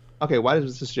fight. Okay, why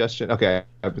is the suggestion? Okay,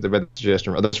 I read the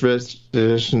suggestion. The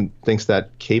suggestion thinks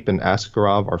that Cape and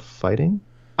Askarov are fighting.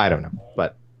 I don't know,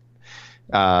 but.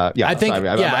 I think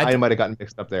I might have gotten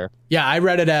mixed up there. Yeah, I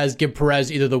read it as give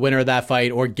Perez either the winner of that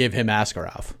fight or give him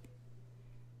Askarov.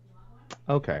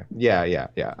 Okay. Yeah.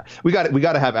 We got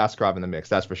to have Askarov in the mix.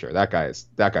 That's for sure. That guy's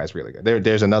really good.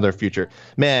 There's another future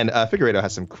man. Figueiredo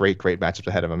has some great matchups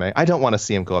ahead of him. I don't want to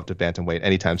see him go up to bantamweight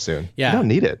anytime soon. Yeah, I don't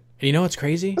need it. And you know what's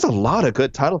crazy? There's a lot of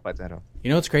good title fights ahead of him. You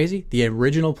know what's crazy? The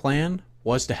original plan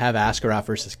was to have Askarov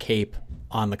versus Cape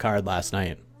on the card last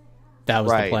night. That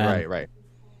was the plan. Right.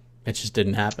 It just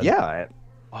didn't happen. Yeah.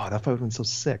 That fight would have been so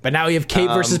sick. But now we have Cape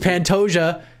versus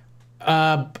Pantoja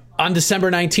on December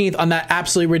 19th on that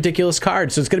absolutely ridiculous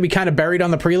card. So it's going to be kind of buried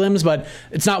on the prelims, but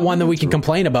it's not one that we can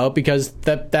complain about because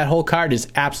that whole card is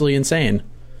absolutely insane.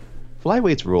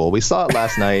 Flyweights rule. We saw it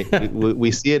last night.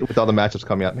 We see it with all the matchups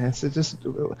coming up. Man, it's just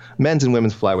men's and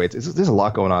women's flyweights. There's a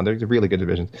lot going on. They're really good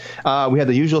divisions. We had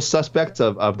the usual suspects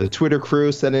of the Twitter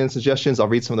crew sending in suggestions. I'll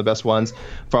read some of the best ones.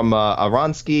 From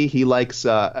Aronsky, he likes,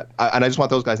 and I just want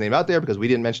those guys' name out there because we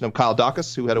didn't mention him, Kyle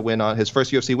Dawkins, who had a win on his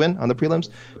first UFC win on the prelims.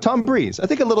 Tom Breeze. I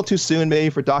think a little too soon maybe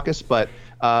for Dawkins, but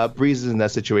Breeze is in that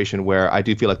situation where I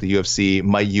do feel like the UFC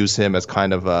might use him as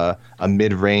kind of a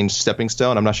mid-range stepping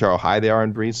stone. I'm not sure how high they are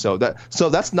in Breeze. So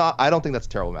that's not. I don't think that's a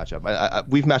terrible matchup.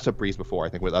 We've matched up Breeze before, I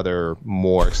think, with other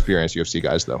more experienced UFC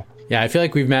guys, though. Yeah, I feel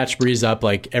like we've matched Breeze up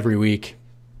like every week.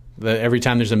 Every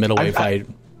time there's a middleweight fight.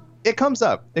 It comes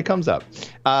up.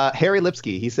 Harry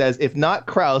Lipsky, he says, if not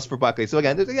Krause for Buckley. So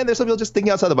again, there's some people just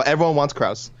thinking outside the box. Everyone wants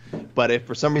Krause. But if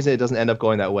for some reason it doesn't end up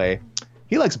going that way,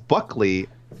 he likes Buckley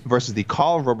versus the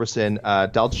Carl Roberson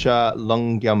Dalcha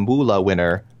Lungyambula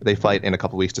winner. They fight in a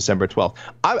couple weeks, December 12th.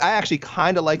 I actually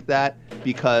kind of like that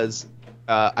because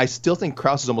I still think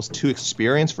Krause is almost too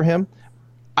experienced for him.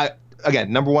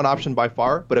 Again, number one option by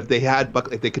far. But if they had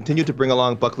Buckley, if they continued to bring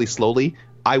along Buckley slowly,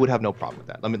 I would have no problem with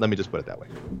that. Let me just put it that way.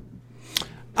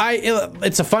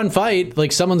 It's a fun fight.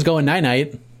 Like someone's going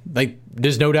night. Like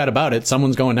there's no doubt about it.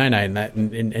 Someone's going night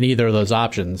in either of those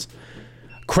options.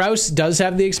 Krause does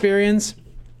have the experience,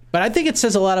 but I think it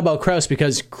says a lot about Krause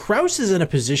because Krause is in a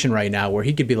position right now where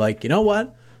he could be like, you know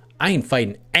what? I ain't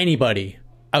fighting anybody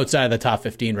outside of the top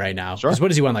 15 right now. Sure. What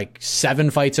does he won? Like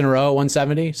 7 fights in a row,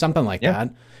 170, something like that.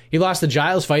 He lost the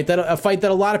Giles fight, a fight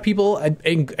that a lot of people,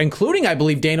 including I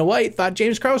believe Dana White, thought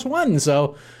James Krause won.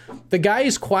 So the guy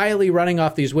is quietly running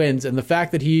off these wins, and the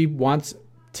fact that he wants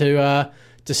to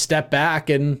step back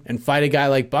and fight a guy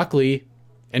like Buckley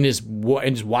and is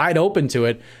wide open to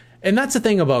it. And that's the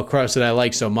thing about Krause that I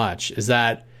like so much is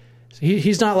that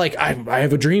he's not like I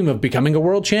have a dream of becoming a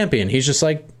world champion. He's just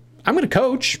like I'm going to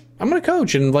coach,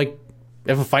 and like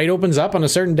if a fight opens up on a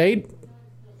certain date,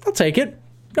 I'll take it.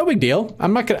 No big deal.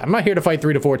 I'm not here to fight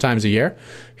 3 to 4 times a year.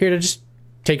 Here to just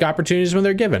take opportunities when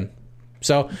they're given.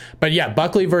 So, but yeah,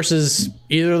 Buckley versus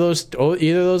either of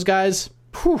those guys.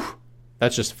 Whew,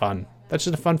 that's just fun. That's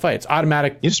just a fun fight. It's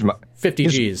automatic 50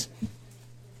 G's.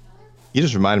 You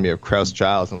just reminded me of Krause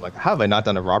Giles. I'm like, how have I not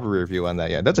done a robbery review on that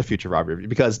yet? That's a future robbery review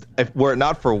because if were it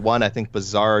not for one, I think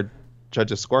bizarre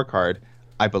judge's scorecard,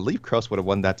 I believe Kroos would have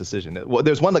won that decision. Well,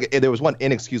 there was one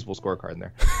inexcusable scorecard in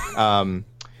there.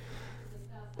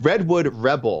 Redwood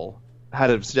Rebel had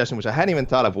a suggestion which I hadn't even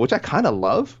thought of, which I kind of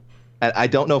love. And I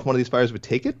don't know if one of these fighters would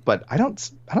take it, but I don't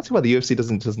see why the UFC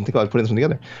doesn't think about putting this one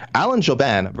together. Alan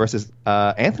Jouban versus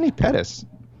Anthony Pettis.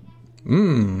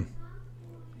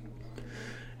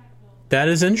 That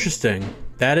is interesting.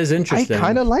 I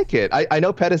kind of like it. I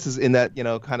know Pettis is in that,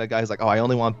 kind of guy who's like, oh, I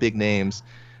only want big names.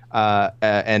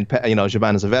 And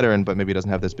Jouban is a veteran, but maybe he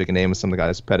doesn't have this big a name as some of the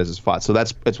guys Pettis has fought. So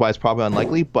that's why it's probably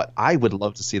unlikely. But I would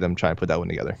love to see them try and put that one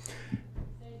together.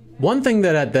 One thing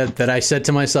that I said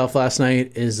to myself last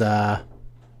night is I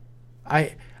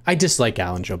dislike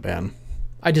Alan Jouban.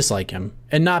 I dislike him,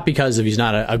 and not because he's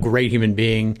not a great human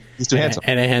being. He's too handsome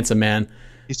and a handsome man.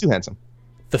 He's too handsome.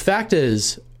 The fact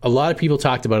is, a lot of people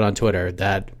talked about on Twitter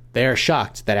that they are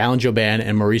shocked that Alan Jouban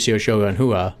and Mauricio Shogun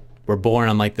Rua were born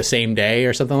on like the same day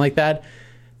or something like that.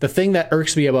 The thing that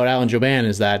irks me about Alan Jouban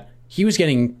is that he was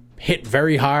getting hit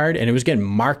very hard and it was getting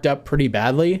marked up pretty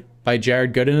badly by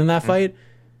Jared Gooden in that fight.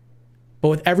 But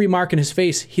with every mark in his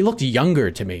face, he looked younger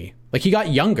to me. Like, he got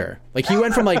younger. Like, he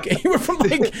went from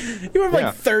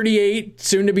 38,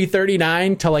 soon to be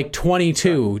 39, to like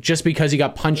 22, just because he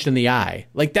got punched in the eye.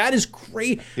 Like, that is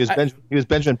great. He was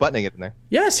Benjamin Buttoning it in there.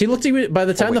 Yes, he looked. By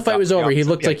the time the fight was over, he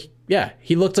looked like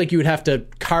he looked like you would have to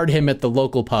card him at the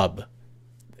local pub.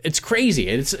 It's crazy.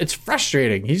 It's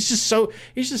frustrating. He's just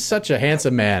such a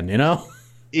handsome man,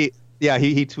 He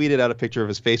tweeted out a picture of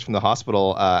his face from the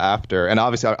hospital after, and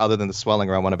obviously other than the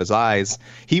swelling around one of his eyes,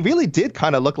 he really did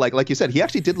kind of look like you said, he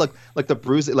actually did look like the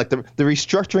bruise, like the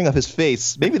restructuring of his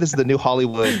face. Maybe this is the new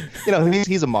Hollywood.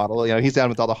 He's a model. He's down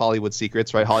with all the Hollywood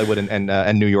secrets, right? Hollywood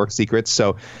and New York secrets.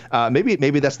 So maybe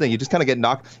that's the thing. You just kind of get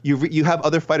knocked. You have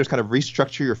other fighters kind of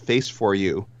restructure your face for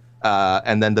you.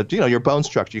 And then your bone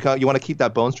structure. You want to keep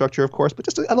that bone structure, of course, but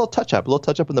just a little touch up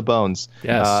in the bones.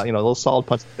 Yes. A little solid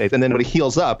punch to the face, and then when he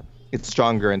heals up, it's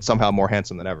stronger and somehow more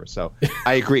handsome than ever. So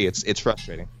I agree. It's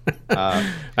frustrating. I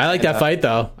like that fight,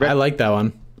 though. I like that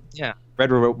one. Yeah. Red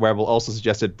Rebel also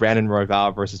suggested Brandon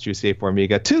Royval versus Jussier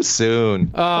Formiga. Too soon.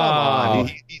 Oh. Come on.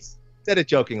 He said it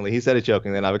jokingly.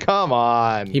 And I was come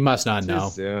on. He must not know.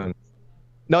 Too soon.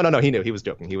 No. He knew. He was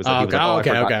joking. He was like,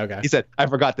 okay. He said, I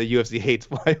forgot the UFC hates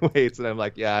flyweights. And I'm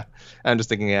like, yeah. I'm just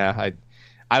thinking,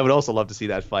 I would also love to see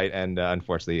that fight, and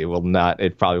unfortunately,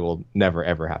 it probably will never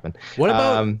ever happen. What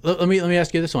about? Let me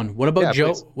ask you this one. What about Joe?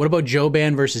 Please. What about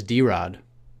Jouban versus D-Rod?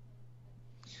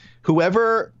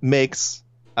 Whoever makes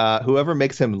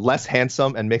him less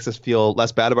handsome and makes us feel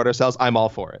less bad about ourselves, I'm all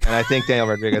for it. And I think Daniel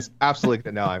Rodriguez absolutely.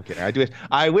 No, I'm kidding.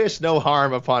 I wish no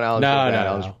harm upon Alan.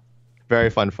 No. Very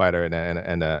fun fighter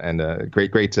and a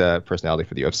great personality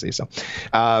for the UFC. So,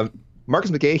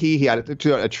 Marcus McGahee, he had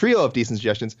a trio of decent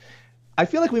suggestions. I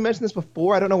feel like we mentioned this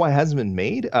before. I don't know why it hasn't been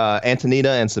made. Antonina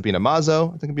and Sabina Mazo,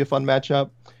 I think it'd be a fun matchup.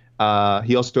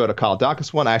 He also threw out a Kyle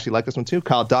Dacus one. I actually like this one too.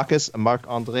 Kyle Dacus,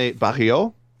 Marc-André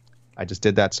Barriot. I just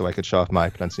did that so I could show off my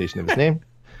pronunciation of his name.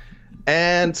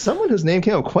 And someone whose name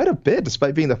came up quite a bit,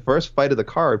 despite being the first fight of the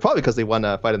card, probably because they won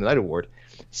a Fight of the Night award,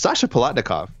 Sasha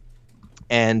Palatnikov.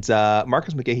 And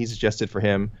Marcus McGahee suggested for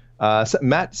him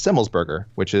Matt Semmelsberger,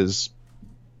 which is...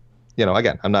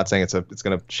 again, I'm not saying it's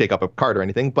going to shake up a card or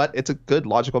anything, but it's a good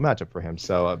logical matchup for him.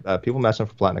 So people match up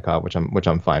for Palatnikov, which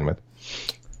I'm fine with.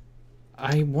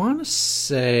 I want to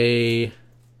say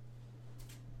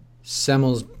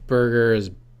Semmelsberger is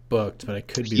booked, but I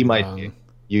could be wrong.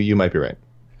 You might be right.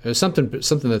 There's something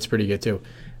that's pretty good too.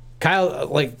 Kyle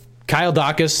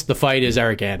Dacus. The fight is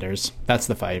Eric Anders. That's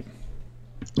the fight.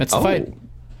 That's the fight.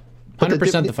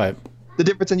 100% the fight. The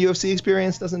difference in UFC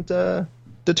experience doesn't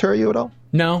deter you at all?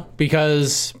 No,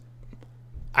 because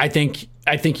I think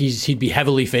he'd be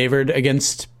heavily favored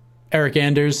against Eric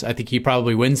Anders. I think he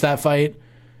probably wins that fight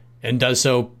and does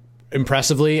so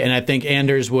impressively. And I think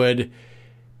Anders would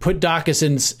put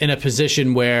Dacus in a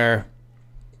position where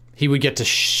he would get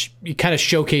to kind of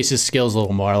showcase his skills a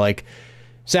little more. Like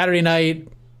Saturday night,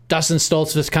 Dustin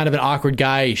Stoltz was kind of an awkward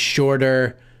guy. He's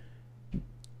shorter.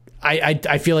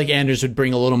 I feel like Anders would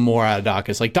bring a little more out of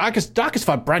Dacus. Like Dacus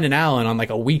fought Brendan Allen on like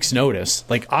a week's notice,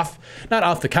 like not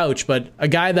off the couch, but a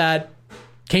guy that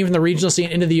came from the regional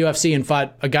scene into the UFC and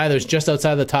fought a guy that was just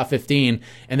outside the top 15,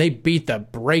 and they beat the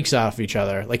brakes off each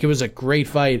other. Like, it was a great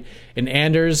fight. And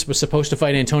Anders was supposed to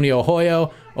fight Antonio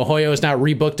Arroyo. Arroyo is now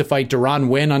rebooked to fight Deron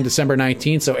Winn on December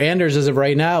 19th. So Anders, as of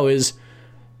right now, is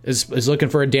looking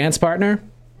for a dance partner.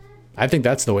 I think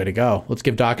that's the way to go. Let's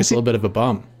give Dacus a little bit of a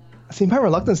bump. See, my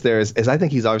reluctance there is I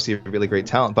think he's obviously a really great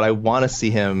talent, but I want to see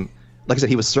him like I said,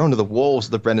 he was thrown to the wolves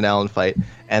of the Brendan Allen fight,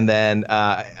 and then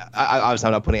obviously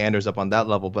I'm not putting Anders up on that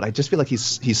level, but I just feel like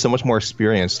he's so much more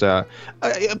experienced.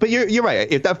 But you're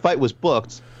right. If that fight was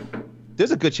booked,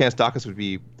 there's a good chance Dawkins would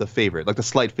be the favorite, like the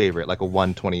slight favorite, like a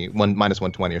minus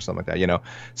 120 or something like that, you know.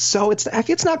 So it's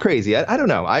not crazy. I don't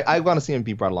know. I want to see him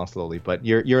be brought along slowly, but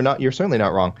you're certainly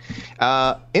not wrong.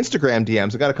 Instagram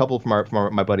DMs. I got a couple from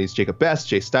my buddies Jacob Best,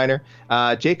 Jay Steiner.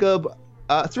 Jacob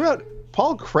threw out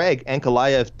Paul Craig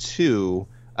Ankalaev 2.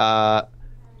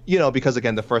 You know, because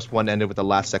again the first one ended with the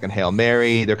last second Hail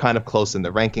Mary. They're kind of close in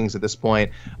the rankings at this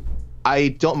point.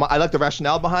 I like the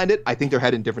rationale behind it. I think they're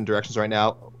headed in different directions right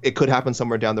now. It could happen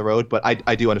somewhere down the road, but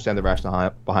I do understand the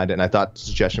rationale behind it, and I thought the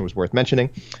suggestion was worth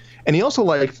mentioning. And he also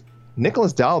liked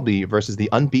Nicholas Dalby versus the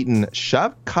unbeaten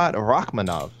Shavkat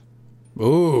Rakhmonov.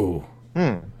 Ooh.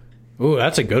 Ooh,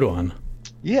 that's a good one.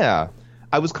 Yeah.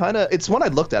 I was it's one I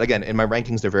looked at. Again, in my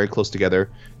rankings, they're very close together.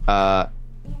 You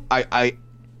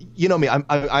know me,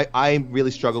 I really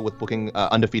struggle with booking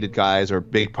undefeated guys or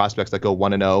big prospects that go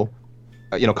 1-0.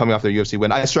 You know, coming off their UFC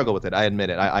win. I struggle with it. I admit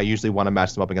it. I usually want to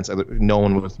match them up against no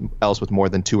one else with more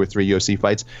than 2 or 3 UFC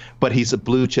fights. But he's a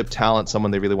blue chip talent,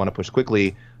 someone they really want to push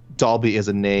quickly. Dalby is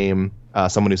a name,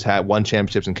 someone who's had 1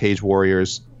 championships in Cage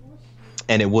Warriors,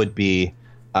 and it would be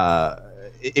a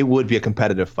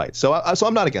competitive fight. So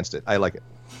I'm not against it. I like it.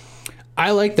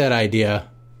 I like that idea.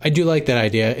 I do like that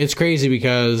idea. It's crazy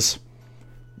because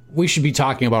we should be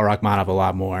talking about Rakhmonov a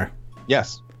lot more.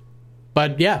 Yes.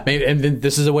 But yeah, maybe, and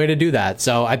this is a way to do that.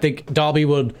 So I think Dalby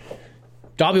will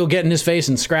get in his face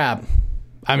and scrap.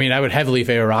 I mean, I would heavily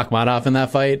favor Rakhmonov in that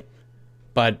fight.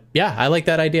 But yeah, I like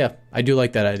that idea. I do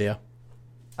like that idea.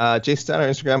 Jay Steiner on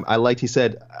Instagram, he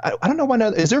said, I don't know why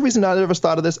not. Is there a reason neither of us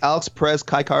thought of this? Alex Perez,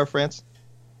 Kai Kara France?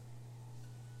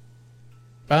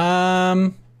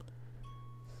 I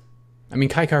mean,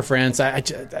 Kai Kara France,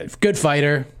 good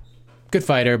fighter,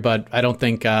 but I don't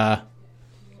think...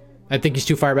 I think he's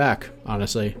too far back,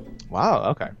 honestly. Wow.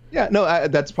 Okay. Yeah. No.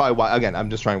 That's probably why. Again, I'm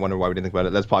just trying to wonder why we didn't think about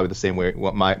it. That's probably the same way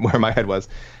where my head was.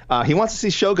 He wants to see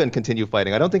Shogun continue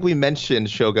fighting. I don't think we mentioned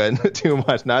Shogun too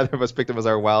much. Neither of us picked him as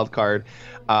our wild card.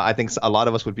 I think a lot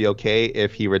of us would be okay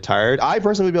if he retired. I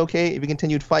personally would be okay if he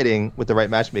continued fighting with the right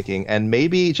matchmaking. And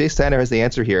maybe Jay Steiner has the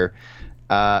answer here.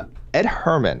 Ed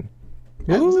Herman.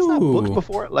 Was this not booked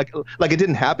before? Like it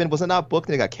didn't happen? Was it not booked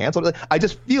and it got canceled? I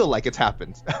just feel like it's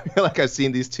happened. I feel like I've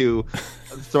seen these two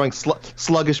throwing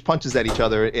sluggish punches at each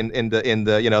other in the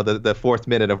the 4th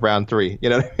minute of round 3. You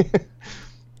know what I mean?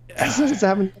 It's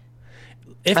happened.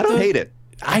 I don't hate it.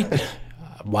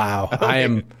 Wow.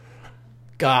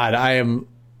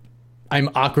 I'm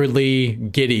awkwardly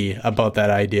giddy about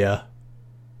that idea.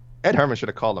 Ed Herman should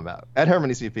have called him out. Ed Herman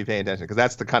needs to be paying attention because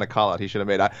that's the kind of call out he should have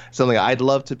made. Something I'd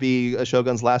love to be a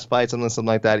Shogun's last fight, something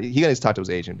like that. He needs to talk to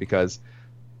his agent because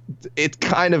it's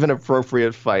kind of an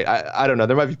appropriate fight. I don't know.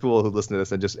 There might be people who listen to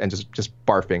this and just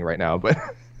barfing right now, but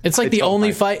it's like the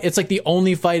only fight. It's like the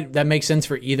only fight that makes sense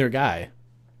for either guy.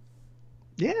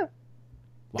 Yeah.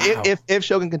 Wow. If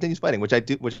Shogun continues fighting, which I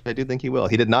do think he will.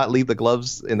 He did not leave the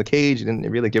gloves in the cage. He didn't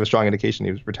really give a strong indication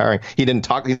he was retiring. He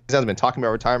hasn't been talking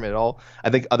about retirement at all. I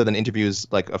think other than interviews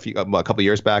like a couple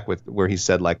years back where he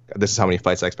said like this is how many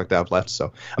fights I expect to have left.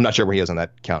 So I'm not sure where he is on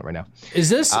that count right now.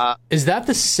 Is that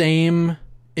the same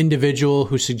individual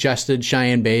who suggested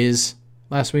Cheyenne Bays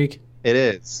last week? It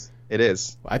is. Jay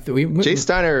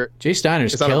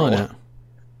Steiner's killing it.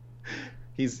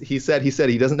 He said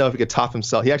he doesn't know if he could top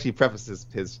himself. He actually prefaced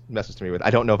his message to me with,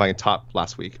 I don't know if I can top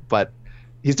last week, but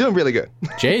he's doing really good.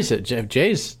 Jay's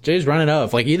running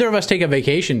off. Like either of us take a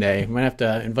vacation day, we might have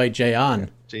to invite Jay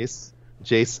on. Jace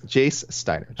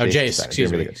Steiner. Jace,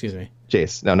 excuse me.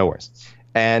 Jace, no worries.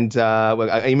 And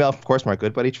I email, of course, my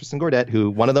good buddy Tristan Gordet,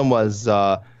 who one of them was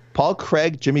Paul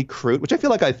Craig, Jimmy Crute, which I feel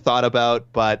like I thought about,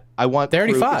 but I want. They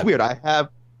already fought. It's weird. I have.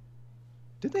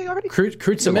 Did they already?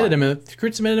 Crute submitted him.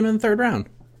 Crute submitted him in the 3rd round.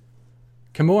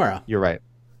 Kimura. You're right.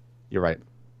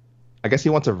 I guess he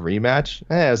wants a rematch.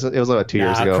 It was about 2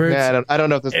 years ago. I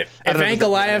don't know if this. If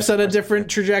Ankalaev's on a different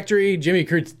trajectory, Jimmy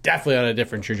Crute's definitely on a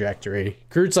different trajectory.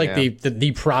 Crute's like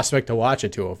the prospect to watch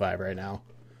at 205 right now.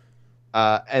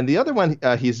 And the other one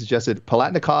he suggested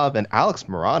Palatnikov and Alex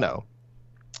Morano.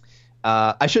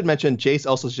 I should mention Jace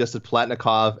also suggested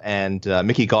Palatnikov and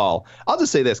Mickey Gall. I'll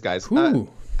just say this, guys.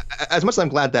 As much as I'm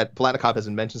glad that Palatnikov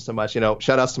hasn't mentioned so much,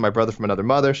 shout outs to my brother from another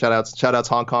mother. Shout outs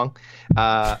Hong Kong.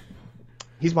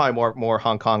 He's probably more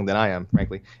Hong Kong than I am,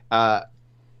 frankly.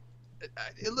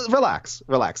 Relax.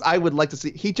 I would like to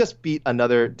see. He just beat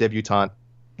another debutante.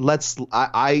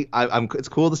 I'm. It's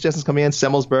cool. The suggestions coming in.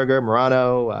 Semmelsberger,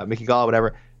 Morano, Mickey Gall,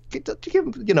 whatever. give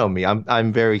him, you know me,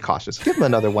 I'm very cautious. Give him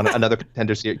another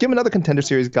contender series. Give him another contender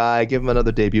series guy. Give him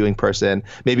another debuting person.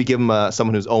 Maybe give him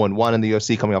someone who's 0-1 in the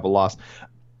UFC coming off a loss.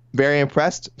 Very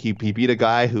impressed. He beat a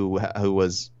guy who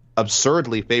was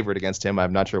absurdly favored against him.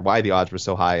 I'm not sure why the odds were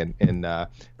so high in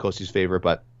Kosti's favor,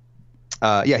 but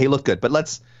he looked good. But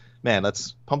let's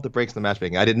pump the brakes on the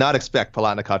matchmaking. I did not expect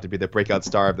Palatnikov to be the breakout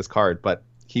star of this card, but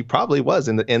he probably was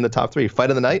in the top 3. Fight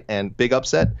of the night and big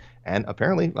upset, and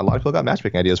apparently a lot of people got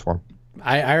matchmaking ideas for him.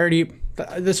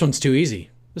 This one's too easy.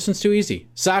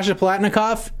 Sasha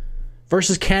Palatnikov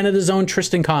versus Canada's own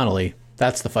Tristan Connolly.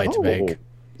 That's the fight to make.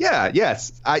 Yeah,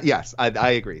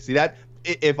 I agree. See that?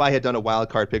 If I had done a wild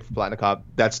card pick for Palatnikov,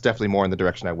 that's definitely more in the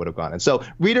direction I would have gone. And so,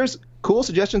 readers, cool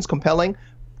suggestions, compelling.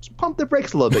 Just pump the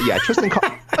brakes a little bit. Yeah,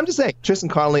 I'm just saying, Tristan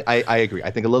Connolly, I agree. I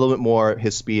think a little bit more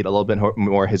his speed, a little bit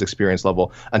more his experience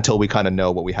level until we kind of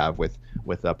know what we have with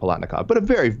Palatnikov. But a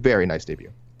very, very nice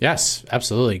debut. Yes,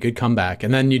 absolutely. Good comeback.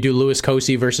 And then you do Louis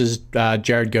Kosi versus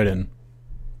Jared Gooden.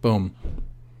 Boom.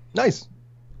 Nice.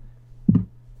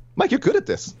 Mike, you're good at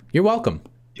this. You're welcome.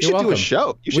 You should do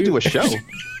a show.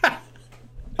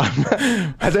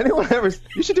 Has anyone ever?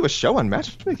 You should do a show on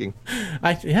matchmaking.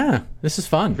 This is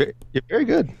fun. You're very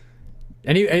good.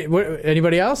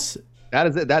 Anybody else? That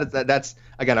is it. That's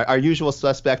again our usual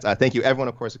suspects. Thank you, everyone,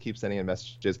 of course, who keeps sending in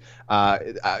messages.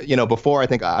 Before I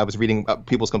think I was reading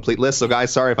people's complete list. So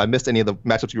guys, sorry if I missed any of the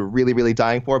matchups you were really, really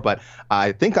dying for, but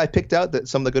I think I picked out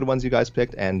some of the good ones you guys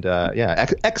picked. And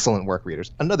excellent work,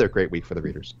 readers. Another great week for the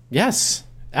readers. Yes.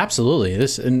 Absolutely.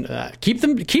 Keep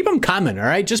them coming, all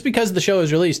right? Just because the show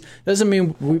is released doesn't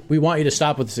mean we want you to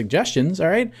stop with the suggestions, all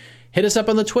right? Hit us up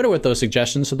on the Twitter with those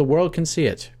suggestions so the world can see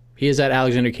it. He is at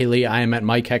Alexander K. Lee. I am at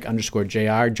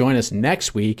MikeHeck_JR. Join us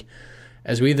next week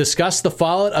as we discuss the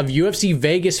fallout of UFC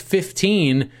Vegas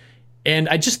 15. And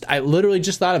I literally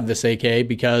just thought of this, AK,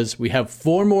 because we have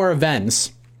 4 more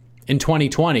events in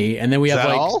 2020, and then we have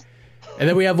all? And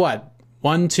then we have what?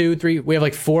 1, 2, 3. We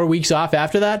have 4 weeks off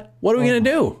after that. What are we going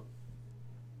to do?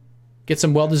 Get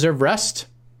some well-deserved rest?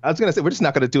 I was going to say, we're just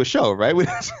not going to do a show, right? Do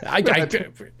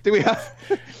we have?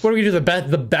 What do we do?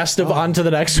 The best of on to the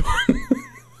next one?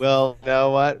 Well, you know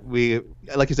what?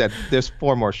 Like you said, there's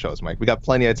 4 more shows, Mike. We got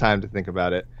plenty of time to think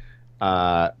about it.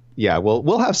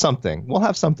 We'll have something. We'll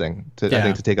have something I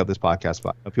think to take up this podcast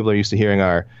by. People are used to hearing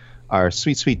our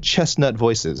sweet, sweet chestnut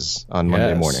voices on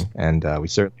Monday morning, and we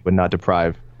certainly would not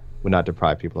deprive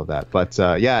people of that. But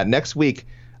next week,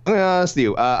 I'm gonna be honest with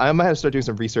you, I might have to start doing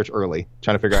some research early,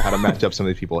 trying to figure out how to match up some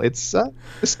of these people. It's not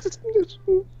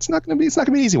gonna be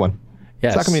an easy one.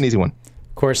 Yes. It's not gonna be an easy one.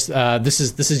 Of course, this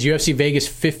is UFC Vegas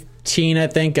 15, I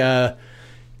think.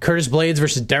 Curtis Blades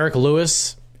versus Derek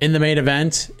Lewis in the main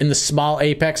event in the small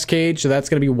Apex cage, so that's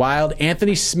gonna be wild.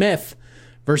 Anthony Smith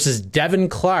versus Devin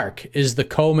Clark is the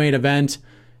co-main event.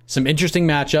 Some interesting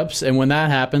matchups, and when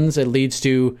that happens, it leads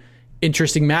to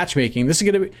interesting matchmaking. This is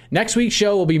going to be next week's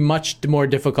show will be much more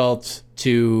difficult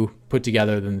to put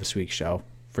together than this week's show,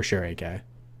 for sure, AK.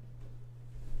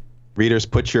 Readers,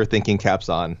 put your thinking caps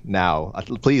on now.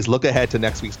 Please look ahead to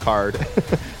next week's card.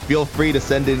 Feel free to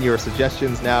send in your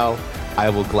suggestions now.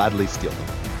 I will gladly steal them.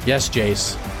 Yes,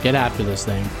 Jace, get after this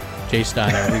thing. Jace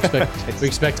Steiner. We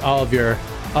expect all of your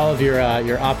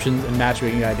options and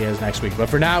matchmaking ideas next week. But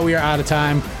for now, we are out of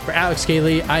time. For Alex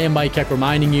Cayley, I am Mike Heck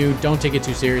reminding you, don't take it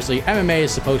too seriously. MMA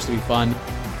is supposed to be fun,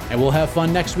 and we'll have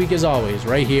fun next week as always,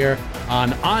 right here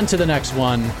on to the next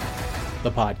one,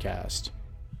 the podcast.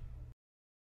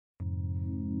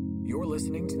 You're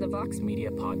listening to the Vox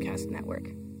Media Podcast Network.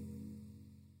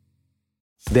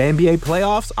 The NBA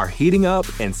playoffs are heating up,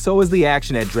 and so is the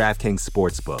action at DraftKings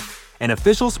Sportsbook, an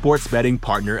official sports betting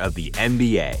partner of the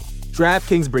NBA.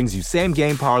 DraftKings brings you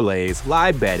same-game parlays,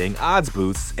 live betting, odds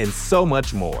boosts, and so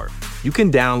much more. You can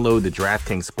download the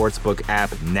DraftKings Sportsbook app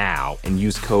now and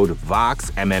use code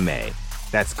VOXMMA.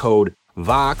 That's code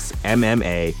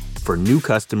VOXMMA for new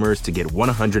customers to get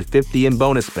 $150 in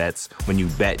bonus bets when you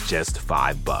bet just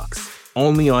 $5.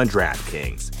 Only on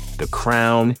DraftKings. The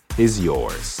crown is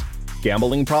yours.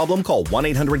 Gambling problem? Call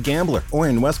 1-800-GAMBLER. Or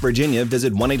in West Virginia,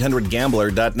 visit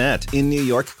 1-800-GAMBLER.net. In New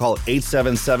York, call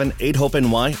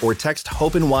 877-8-HOPE-NY or text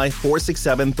HOPE-NY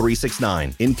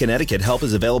 467-369. In Connecticut, help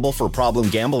is available for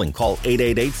problem gambling. Call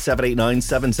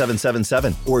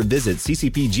 888-789-7777 or visit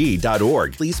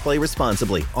ccpg.org. Please play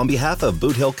responsibly. On behalf of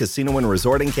Boot Hill Casino and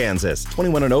Resort in Kansas,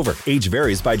 21 and over. Age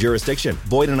varies by jurisdiction.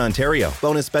 Void in Ontario.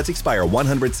 Bonus bets expire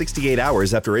 168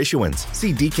 hours after issuance.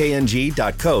 See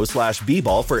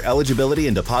dkng.co/bball for eligibility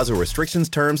and deposit restrictions,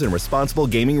 terms, and responsible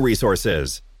gaming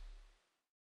resources.